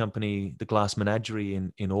Theatre Company, the Glass Menagerie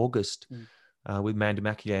in August, with Mandy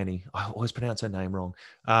McIlhenny. I always pronounce her name wrong.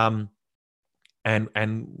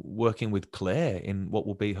 And working with Claire in what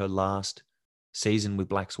will be her last season with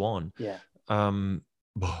Black Swan. Yeah.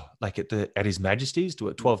 Like at His Majesty's, to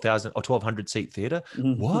a 12,000 or 1,200 seat theater.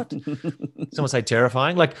 What? Someone say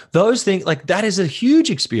terrifying. Like those things, like that is a huge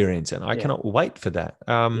experience, and I cannot wait for that.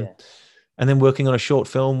 And then working on a short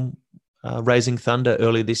film, Raising Thunder,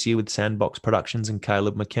 earlier this year with Sandbox Productions and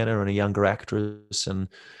Caleb McKenna and a younger actress, and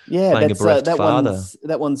playing a bereft father.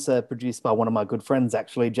 That one's produced by one of my good friends,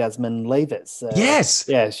 actually, Jasmine Levis. Yes.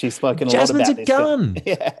 Yeah, she's spoken a Jasmine's lot about gun.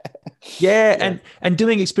 this. Yeah. And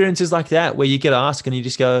doing experiences like that where you get asked and you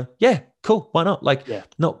just go, yeah, cool, why not? Like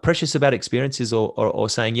not precious about experiences or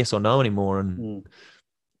saying yes or no anymore. And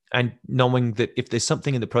knowing that if there's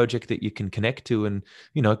something in the project that you can connect to, and,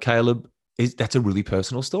 Caleb, that's a really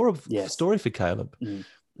personal story for Caleb.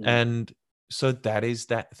 And so that is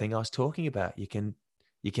that thing I was talking about. You can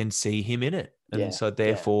see him in it. And so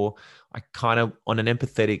therefore I kind of, on an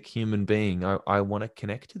empathetic human being, I want to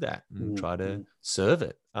connect to that and try to serve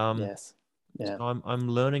it. So I'm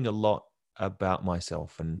learning a lot about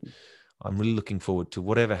myself, and I'm really looking forward to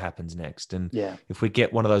whatever happens next. And if we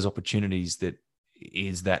get one of those opportunities that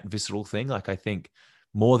is that visceral thing, like I think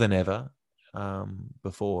more than ever,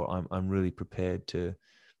 before, I'm really prepared to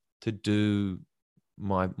do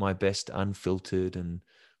my best unfiltered and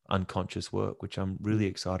unconscious work, which I'm really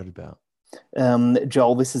excited about.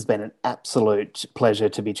 Joel, this has been an absolute pleasure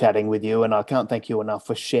to be chatting with you, and I can't thank you enough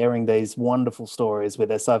for sharing these wonderful stories with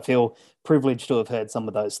us. I feel privileged to have heard some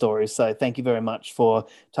of those stories, so thank you very much for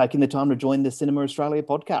taking the time to join the Cinema Australia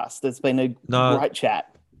podcast. It's been a great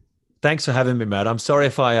chat. Thanks for having me, Matt. I'm sorry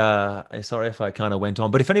if I kind of went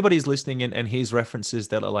on, but if anybody's listening and hears references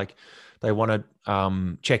that are like they want to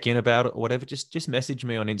check in about it or whatever, just message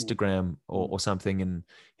me on Instagram or something and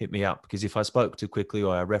hit me up. Because if I spoke too quickly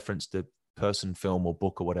or I referenced a person, film, or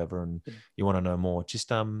book or whatever, and you want to know more, just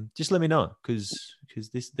let me know, because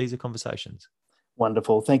these are conversations.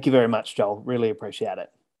 Wonderful. Thank you very much, Joel. Really appreciate it.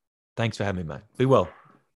 Thanks for having me, mate. Be well.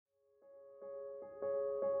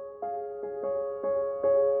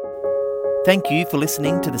 Thank you for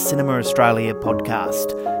listening to the Cinema Australia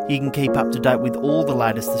podcast. You can keep up to date with all the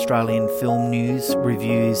latest Australian film news,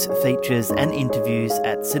 reviews, features and interviews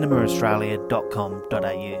at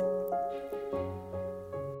cinemaaustralia.com.au.